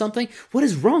month or something? What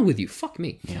is wrong with you? Fuck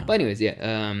me. Yeah. But anyways,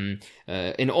 yeah.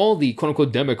 In all the quote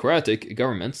unquote democratic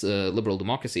governments, liberal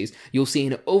democracies, you'll see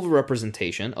an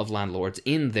overrepresentation of landlords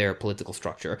in their political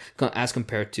structure as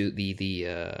compared to the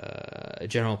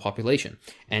general population.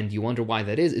 And you wonder why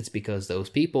that is. It's because those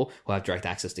people who have direct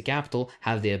access to capital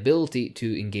have the ability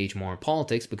to engage more in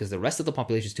politics, because the rest of the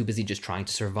population is too busy just trying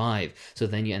to survive. So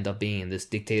then you end up being in this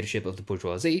dictatorship of the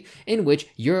bourgeoisie, in which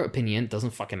your opinion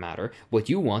doesn't fucking matter. What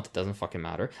you want doesn't fucking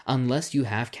matter unless you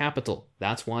have capital.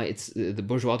 That's why it's the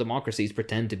bourgeois democracies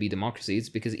pretend to be democracies,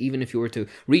 because even if you were to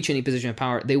reach any position of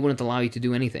power, they wouldn't allow you to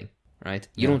do anything, right?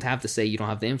 You don't have the say, you don't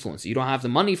have the influence, you don't have the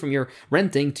money from your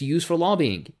renting to use for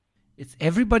lobbying. It's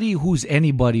everybody who's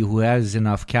anybody who has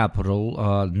enough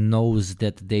capital knows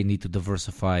that they need to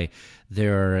diversify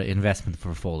their investment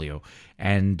portfolio.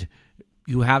 And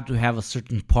you have to have a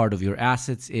certain part of your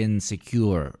assets in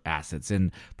secure assets,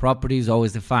 and property is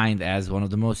always defined as one of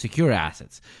the most secure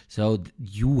assets. So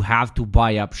you have to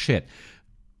buy up shit.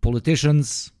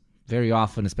 Politicians, very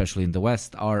often, especially in the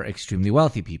West, are extremely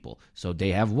wealthy people. So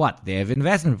they have what? They have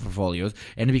investment portfolios.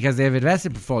 And because they have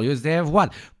investment portfolios, they have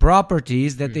what?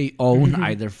 Properties that they own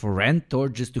either for rent or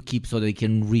just to keep so they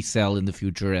can resell in the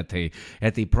future at a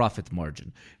profit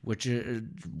margin. Which,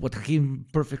 what Hakim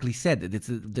perfectly said,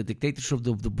 the dictatorship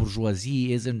of the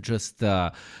bourgeoisie isn't just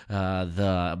your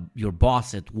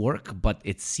boss at work, but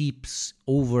it seeps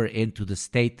over into the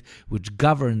state which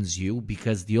governs you,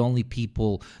 because the only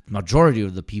people, the majority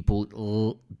of the people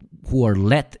who are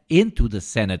let into the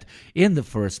Senate in the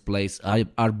first place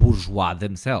are bourgeois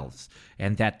themselves.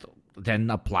 And that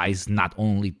then applies not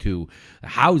only to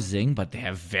housing, but they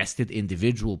have vested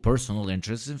individual personal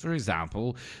interests in, for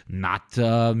example, not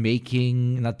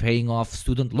paying off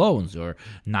student loans, or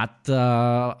not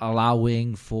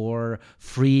allowing for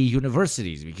free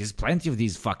universities, because plenty of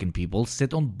these fucking people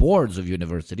sit on boards of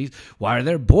universities. Why are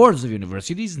there boards of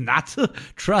universities? Not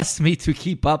trust me, to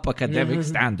keep up academic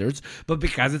standards, but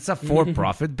because it's a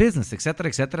for-profit business, etc.,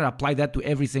 etc. Apply that to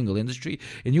every single industry,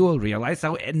 and you will realize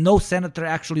how no senator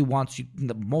actually wants you.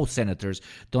 Most senators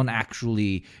don't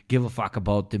actually give a fuck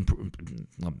about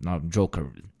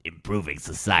improving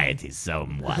society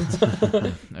somewhat.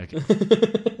 Okay.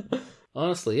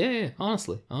 Honestly,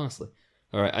 honestly.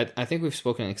 All right, I think we've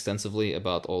spoken extensively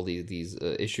about all these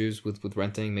issues with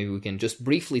renting. Maybe we can just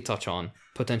briefly touch on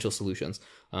potential solutions.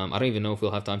 I don't even know if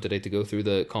we'll have time today to go through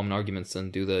the common arguments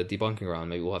and do the debunking round.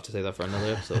 Maybe we'll have to say that for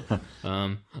another episode.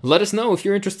 Let us know if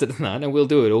you're interested in that, and we'll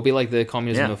do it. It'll be like the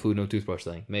communism no food, no toothbrush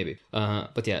thing, maybe.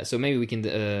 But yeah, so maybe we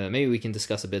can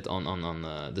discuss a bit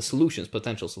on the solutions,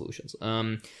 potential solutions.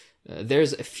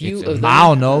 there's a few of them.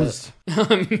 Mao knows.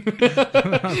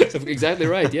 Exactly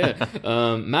right. Yeah,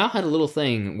 Mao had a little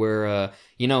thing where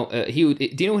he would.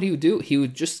 Do you know what he would do? He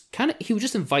would just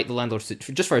invite the landlords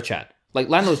just for a chat. Like,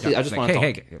 landlords, please, I just want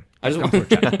to talk. I just want to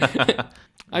chat.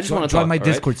 I just want to join talk. my all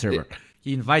Discord right? server.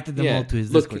 He invited them all to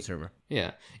his Discord server.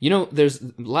 Yeah, there's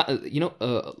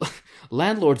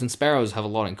landlords and sparrows have a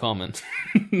lot in common.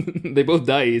 They both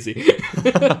die easy.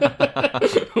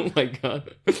 Oh my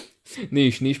god,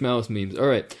 niche mouse memes. All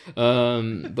right,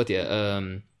 but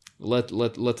yeah, let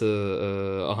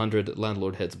 100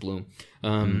 landlord heads bloom.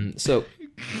 So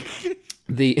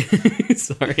the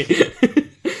sorry,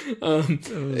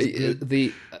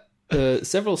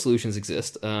 several solutions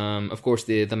exist. Of course,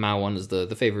 the Mao one is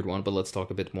the favored one, but let's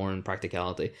talk a bit more in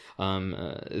practicality.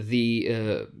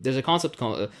 There's a concept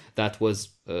that was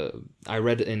I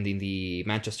read in the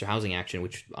Manchester Housing Action,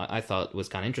 which I thought was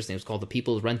kind of interesting. It was called the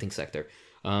People's Renting Sector.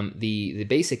 The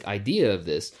basic idea of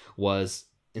this was,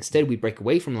 instead, we break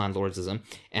away from landlordism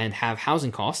and have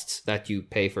housing costs that you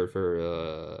pay for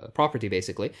property,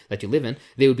 basically, that you live in.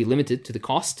 They would be limited to the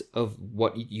cost of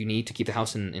what you need to keep the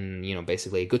house in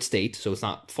basically a good state, so it's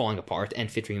not falling apart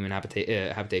and fit for human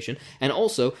habitation. And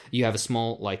also, you have a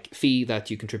small fee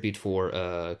that you contribute for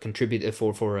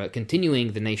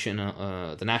continuing the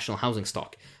national housing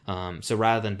stock. So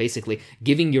rather than basically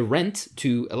giving your rent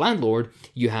to a landlord,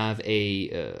 you have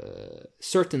a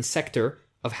certain sector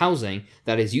of housing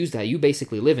that is used that you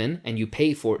basically live in, and you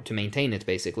pay for it to maintain it,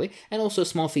 basically, and also a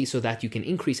small fee so that you can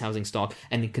increase housing stock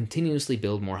and continuously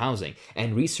build more housing.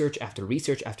 And research after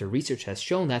research after research has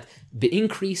shown that the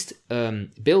increased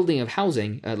building of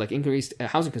housing, increased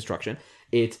housing construction,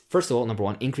 it, first of all, number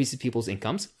one, increases people's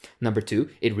incomes. Number two,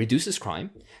 it reduces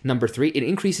crime. Number three, it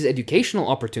increases educational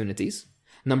opportunities.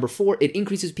 Number four, it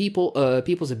increases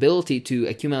people's ability to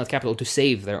accumulate capital to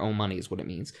save their own money, is what it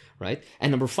means, right?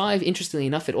 And number five, interestingly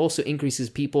enough, it also increases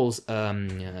people's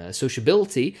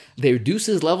sociability. It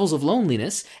reduces levels of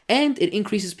loneliness, and it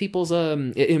increases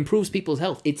it improves people's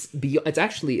health. It's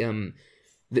actually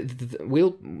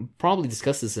we'll probably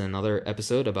discuss this in another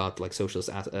episode about socialist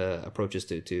approaches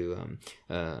to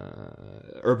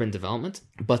urban development.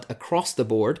 But across the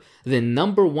board, the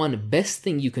number one best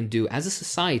thing you can do as a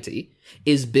society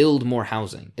is build more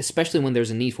housing, especially when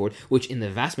there's a need for it, which in the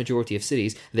vast majority of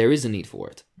cities, there is a need for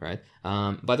it, right?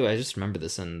 By the way, I just remember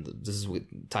this, and this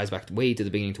ties back way to the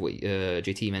beginning to what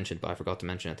JT mentioned, but I forgot to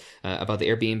mention it, about the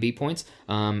Airbnb points.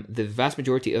 The vast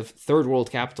majority of third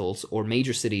world capitals or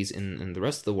major cities in the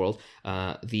rest of the world,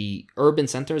 the urban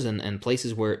centers and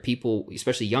places where people,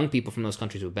 especially young people from those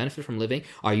countries, would benefit from living,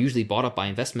 are usually bought up by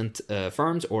investment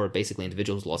firms or basically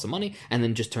individuals with lots of money, and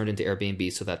then just turned into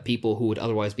Airbnb, so that people who would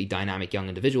otherwise be dynamic young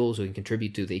individuals who can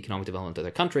contribute to the economic development of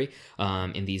their country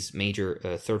in these major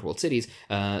third world cities,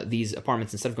 these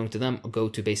apartments, instead of going to them, go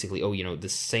to basically the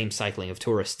same cycling of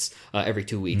tourists every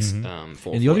 2 weeks. And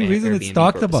the only reason it's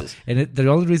talked about, the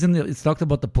only reason it's talked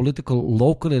about the political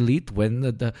local elite when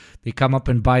they come up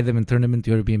and buy them and turn them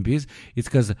into Airbnbs, it's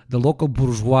because the local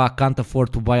bourgeois can't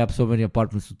afford to buy up so many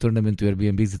apartments to turn them into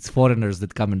Airbnbs. It's foreigners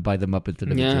that come and buy them up and turn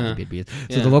them into Airbnbs.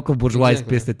 So the local bourgeois is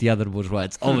pissed at the other bourgeois.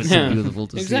 It's always so beautiful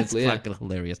to see. It's fucking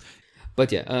hilarious.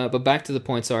 But but back to the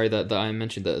point, sorry, that I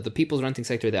mentioned, the people's renting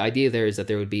sector. The idea there is that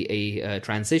there would be a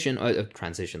transition,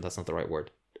 that's not the right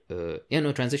word.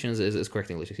 Transition is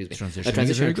correct English, excuse me.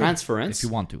 Transition or transference. If you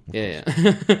want to. Yeah.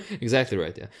 Exactly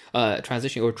right, yeah.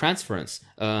 Transition or transference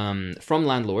from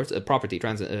landlords, property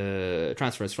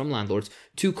transference from landlords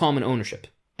to common ownership.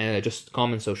 Just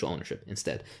common social ownership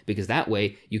instead, because that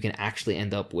way you can actually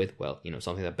end up with,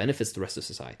 something that benefits the rest of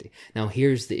society. Now,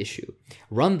 here's the issue.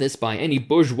 Run this by any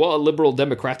bourgeois, liberal,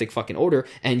 democratic fucking order,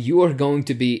 and you are going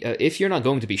to be, if you're not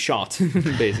going to be shot,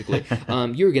 basically,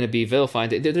 you're going to be vilified.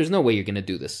 There's no way you're going to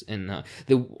do this. And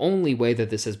the only way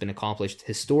that this has been accomplished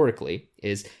historically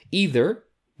is either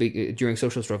during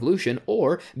socialist revolution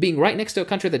or being right next to a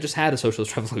country that just had a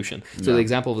socialist revolution. So the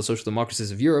example of the social democracies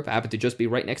of Europe happened to just be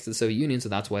right next to the Soviet Union, so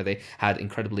that's why they had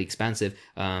incredibly expansive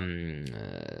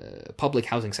public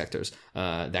housing sectors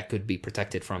that could be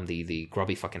protected from the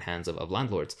grubby fucking hands of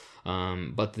landlords.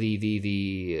 But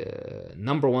the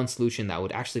number one solution that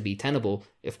would actually be tenable,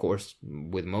 of course,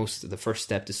 with the first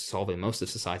step to solving most of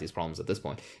society's problems at this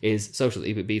point, is social,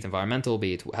 be it environmental,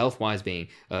 be it health-wise, being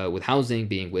with housing,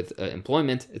 being with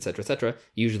employment, etc.,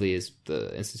 usually is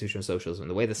the institution of socialism.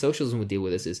 The way that socialism would deal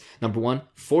with this is, number one,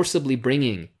 forcibly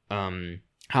bringing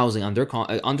housing under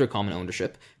common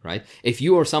ownership, right? If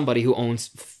you are somebody who owns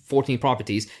 14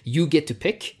 properties, you get to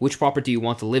pick which property you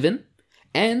want to live in,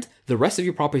 and the rest of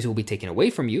your properties will be taken away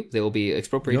from you. They will be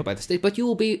expropriated by the state, but you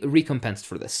will be recompensed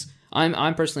for this.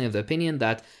 I'm personally of the opinion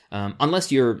that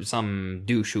unless you're some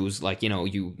douche who's like,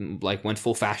 you like went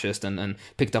full fascist and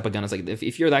picked up a gun, it's like,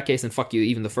 if you're that case, then fuck you.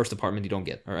 Even the first apartment you don't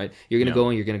get. All right, you're gonna go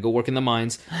and you're gonna go work in the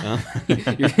mines.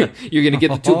 You're gonna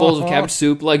get the 2 bowls of cabbage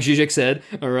soup, like Zizek said.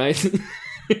 All right.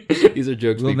 These are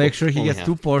jokes. We'll people make sure he only gets have.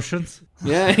 2 portions.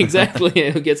 Yeah, exactly.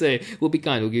 We'll be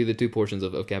kind. We'll give you the 2 portions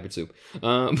of cabbage soup.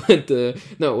 But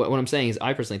no, what I'm saying is,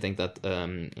 I personally think that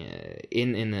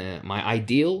in my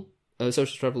ideal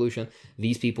socialist revolution,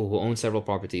 these people who own several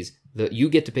properties, you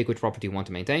get to pick which property you want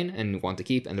to maintain and want to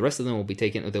keep, and the rest of them will be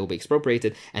taken, they will be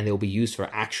expropriated, and they will be used for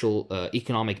actual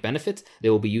economic benefit.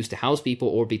 They will be used to house people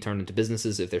or be turned into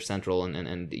businesses if they're central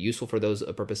and useful for those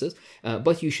purposes.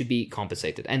 But you should be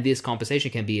compensated, and this compensation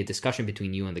can be a discussion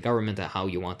between you and the government on how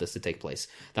you want this to take place.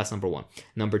 That's number 1.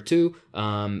 Number 2,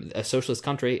 a socialist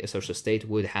country, a socialist state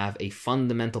would have a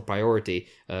fundamental priority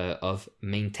of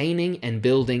maintaining and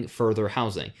building further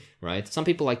housing. Right? Some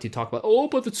people like to talk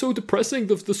about, but it's so depressing,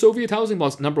 the Soviet housing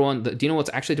laws. Number 1, do you know what's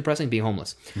actually depressing? Being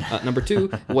homeless. Number 2,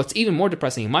 what's even more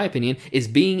depressing, in my opinion, is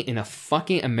being in a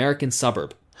fucking American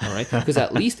suburb. All right? Because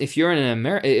at least if you're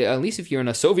in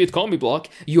a Soviet commie block,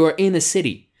 you are in a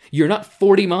city. You're not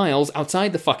 40 miles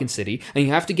outside the fucking city, and you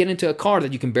have to get into a car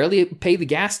that you can barely pay the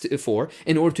gas for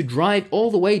in order to drive all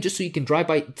the way just so you can drive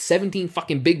by 17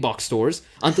 fucking big box stores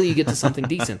until you get to something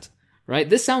decent. Right?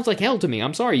 This sounds like hell to me.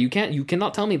 I'm sorry. You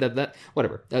cannot tell me that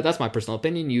whatever. That's my personal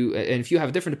opinion. And if you have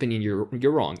a different opinion,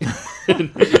 you're wrong.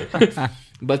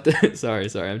 But sorry,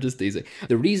 I'm just teasing.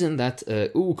 The reason that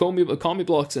commie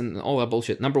blocks and all that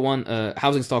bullshit. Number 1,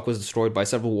 housing stock was destroyed by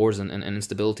several wars and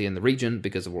instability in the region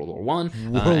because of World War One,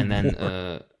 and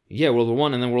then. Yeah, World War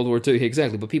One and then World War Two,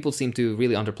 exactly. But people seem to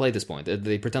really underplay this point.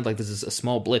 They pretend like this is a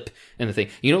small blip in the thing.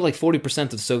 Like 40%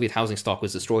 of the Soviet housing stock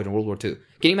was destroyed in World War Two.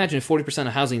 Can you imagine if 40%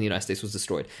 of housing in the United States was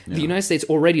destroyed? Yeah. The United States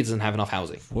already doesn't have enough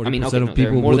housing. 40% of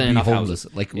people more would than be enough homeless.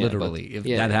 housing. Like literally, if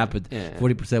that happened,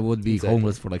 40% would be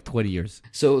homeless for like 20 years.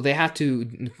 So they had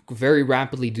to very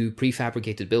rapidly do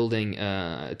prefabricated building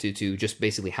to just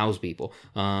basically house people.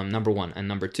 Number 1. And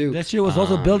number 2, that shit was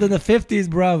also built in the 50s,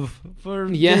 bruv.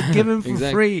 Given for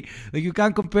free. Like, you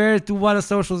can't compare it to what a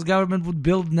socialist government would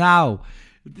build now.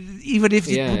 Even if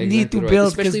it would need to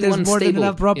build, because there's more than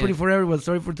enough property for everyone.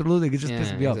 Sorry for deluding. It just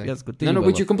pisses me off. Yes, continue. No,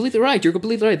 but you're completely right. You're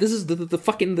completely right. This is the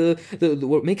fucking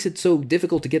what makes it so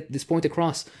difficult to get this point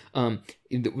across.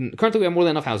 Currently, we have more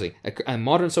than enough housing. A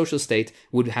modern socialist state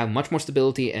would have much more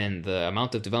stability, and the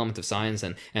amount of development of science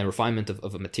and refinement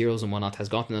of materials and whatnot has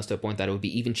gotten us to a point that it would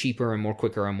be even cheaper and more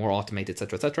quicker and more automated,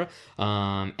 etc., etc.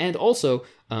 And also,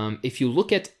 if you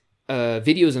look at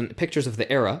videos and pictures of the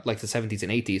era, like the 70s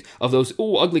and 80s, of those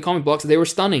ugly comic blocks, they were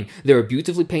stunning. They were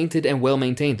beautifully painted and well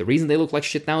maintained. The reason they look like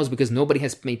shit now is because nobody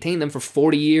has maintained them for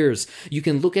 40 years. You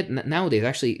can look at nowadays,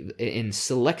 actually, in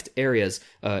select areas,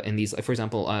 in these, like, for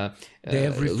example, they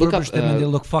have refurbished them and they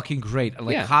look fucking great.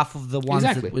 Like half of the ones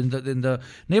in the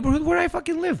neighborhood where I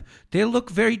fucking live, they look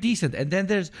very decent. And then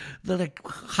there's like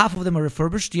half of them are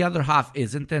refurbished, the other half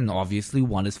isn't, and obviously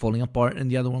one is falling apart and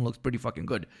the other one looks pretty fucking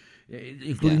good.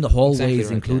 Including the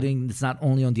hallways, including it's not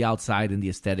only on the outside and the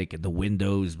aesthetic and the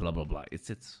windows, blah blah blah. It's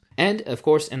and of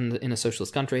course in a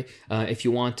socialist country, if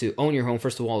you want to own your home,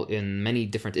 first of all, in many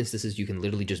different instances, you can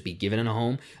literally just be given a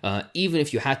home. Even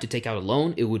if you had to take out a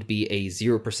loan, it would be a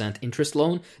 0% interest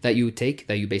loan that you would take,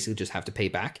 that you basically just have to pay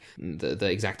back the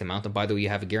exact amount. And by the way, you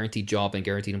have a guaranteed job and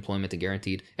guaranteed employment and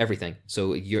guaranteed everything,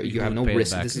 so you have no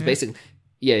risk. This is basically.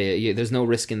 Yeah. There's no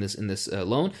risk in this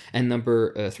loan. And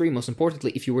number 3, most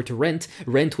importantly, if you were to rent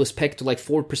was pegged to like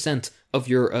 4% of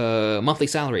your monthly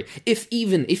salary, if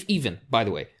even. By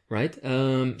the way, right?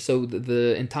 So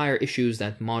the entire issues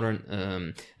that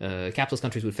modern capitalist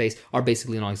countries would face are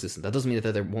basically non-existent. That doesn't mean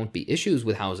that there won't be issues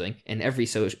with housing. In every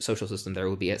social system, there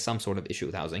will be some sort of issue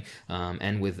with housing.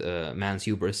 And with man's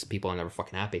hubris, people are never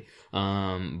fucking happy.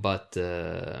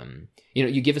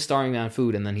 You give a starving man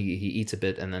food and then he eats a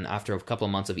bit, and then after a couple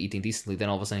of months of eating decently, then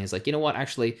all of a sudden he's like, you know what,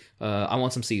 actually, I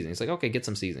want some seasoning. He's like, okay, get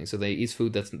some seasoning. So they eat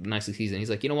food that's nicely seasoned. He's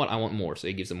like, you know what, I want more. So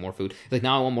he gives them more food. He's like,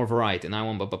 now I want more variety, and I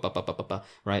want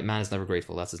right? Man is never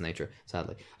grateful. That's his nature,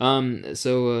 sadly. That's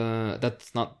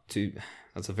not too...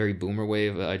 That's a very boomer way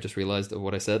of, I just realized of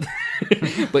what I said.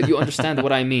 But you understand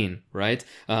what I mean, right?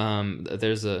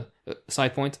 There's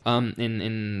side point.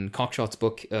 In Cockshot's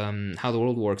book, How the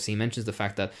World Works, he mentions the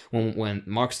fact that when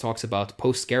Marx talks about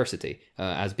post-scarcity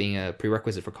as being a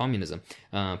prerequisite for communism,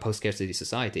 post-scarcity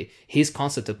society, his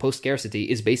concept of post-scarcity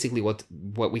is basically what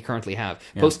we currently have.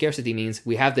 Yeah. Post-scarcity means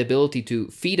we have the ability to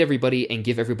feed everybody and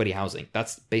give everybody housing.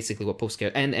 That's basically what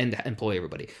post-scarcity, and employ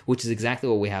everybody, which is exactly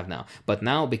what we have now. But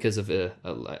now, because of,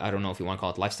 I don't know if you want to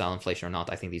call it lifestyle inflation or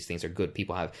not, I think these things are good.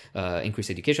 People have increased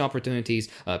education opportunities,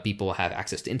 people have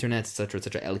access to internet, etc.,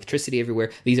 electricity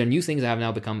everywhere. These are new things that have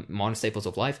now become modern staples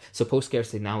of life. So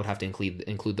post-scarcity now would have to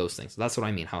include those things. So that's what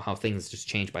I mean, how things just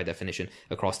change by definition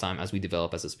across time as we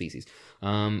develop as a species.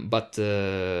 But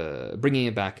bringing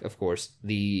it back, of course,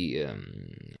 the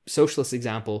socialist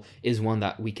example is one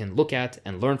that we can look at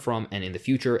and learn from, and in the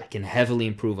future can heavily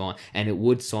improve on, and it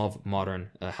would solve modern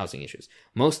housing issues.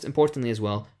 Most importantly as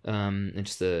well, and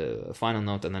just a final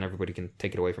note, and then everybody can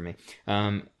take it away from me.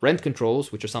 Rent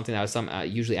controls, which are something that is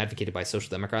usually advocated by social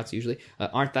democrats,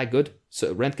 aren't that good.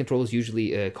 So rent controls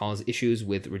usually cause issues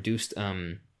with reduced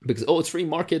because it's free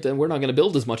market and we're not going to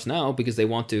build as much now, because they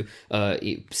want to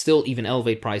still even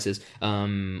elevate prices.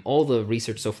 All the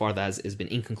research so far that has been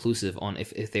inconclusive on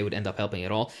if they would end up helping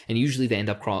at all, and usually they end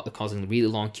up causing really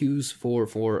long queues for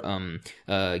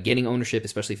getting ownership,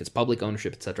 especially if it's public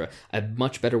ownership, etc. A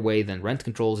much better way than rent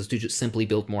controls is to just simply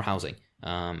build more housing.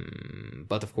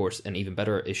 But of course, an even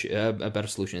better a better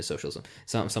solution is socialism.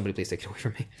 Somebody please take it away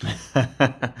from me.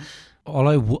 All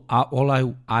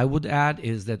I would add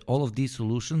is that all of these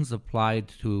solutions applied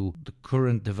to the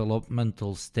current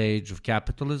developmental stage of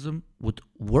capitalism would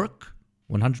work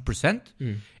 100%.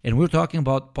 And we're talking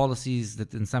about policies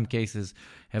that in some cases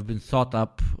have been thought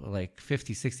up like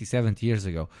 50, 60, 70 years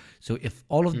ago. So if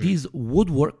all of these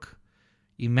would work,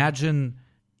 imagine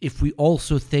if we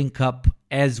also think up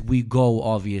as we go,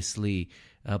 obviously,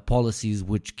 policies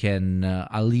which can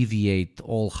alleviate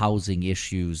all housing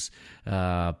issues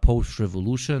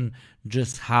post-revolution,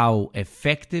 just how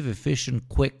effective, efficient,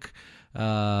 quick,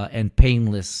 and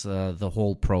painless the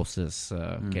whole process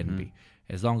can be.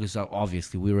 As long as,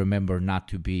 obviously, we remember not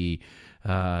to be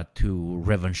too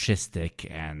revanchistic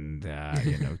and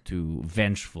too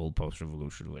vengeful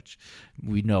post-revolution, which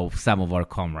we know some of our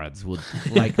comrades would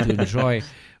like to enjoy,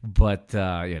 but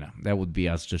that would be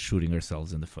us just shooting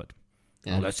ourselves in the foot.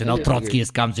 Yeah, unless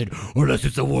Trotskyist comes in, unless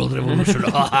it's a world revolution,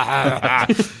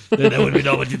 then there would be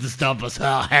nobody to stop us.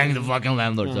 Hang the fucking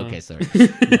landlords. Okay, sorry.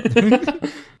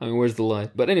 I mean, where's the lie?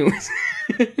 But anyways,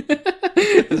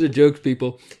 these are jokes,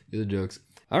 people. These are jokes.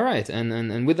 All right,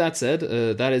 and with that said,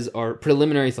 that is our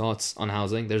preliminary thoughts on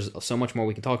housing. There's so much more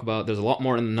we can talk about. There's a lot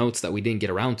more in the notes that we didn't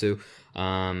get around to.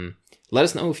 Let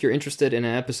us know if you're interested in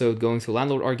an episode going through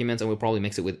landlord arguments, and we'll probably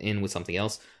mix it with something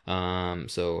else.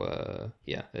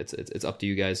 Yeah, it's up to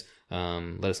you guys.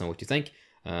 Let us know what you think.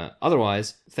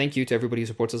 Otherwise, thank you to everybody who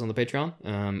supports us on the Patreon.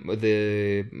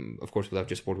 Of course, without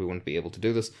your support, we wouldn't be able to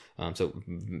do this. So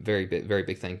very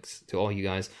big thanks to all you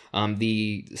guys.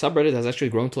 The subreddit has actually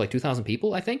grown to like 2,000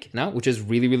 people, I think, now, which is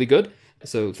really, really good.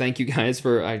 So thank you guys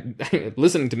for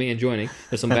listening to me and joining.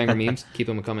 There's some banger memes. Keep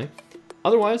them coming.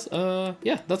 Otherwise,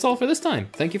 that's all for this time.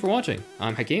 Thank you for watching.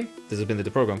 I'm Hakeem. This has been the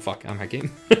program. Fuck, I'm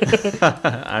Hakeem.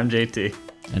 I'm JT.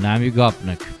 And I'm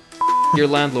Ugopnik. Your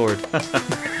landlord.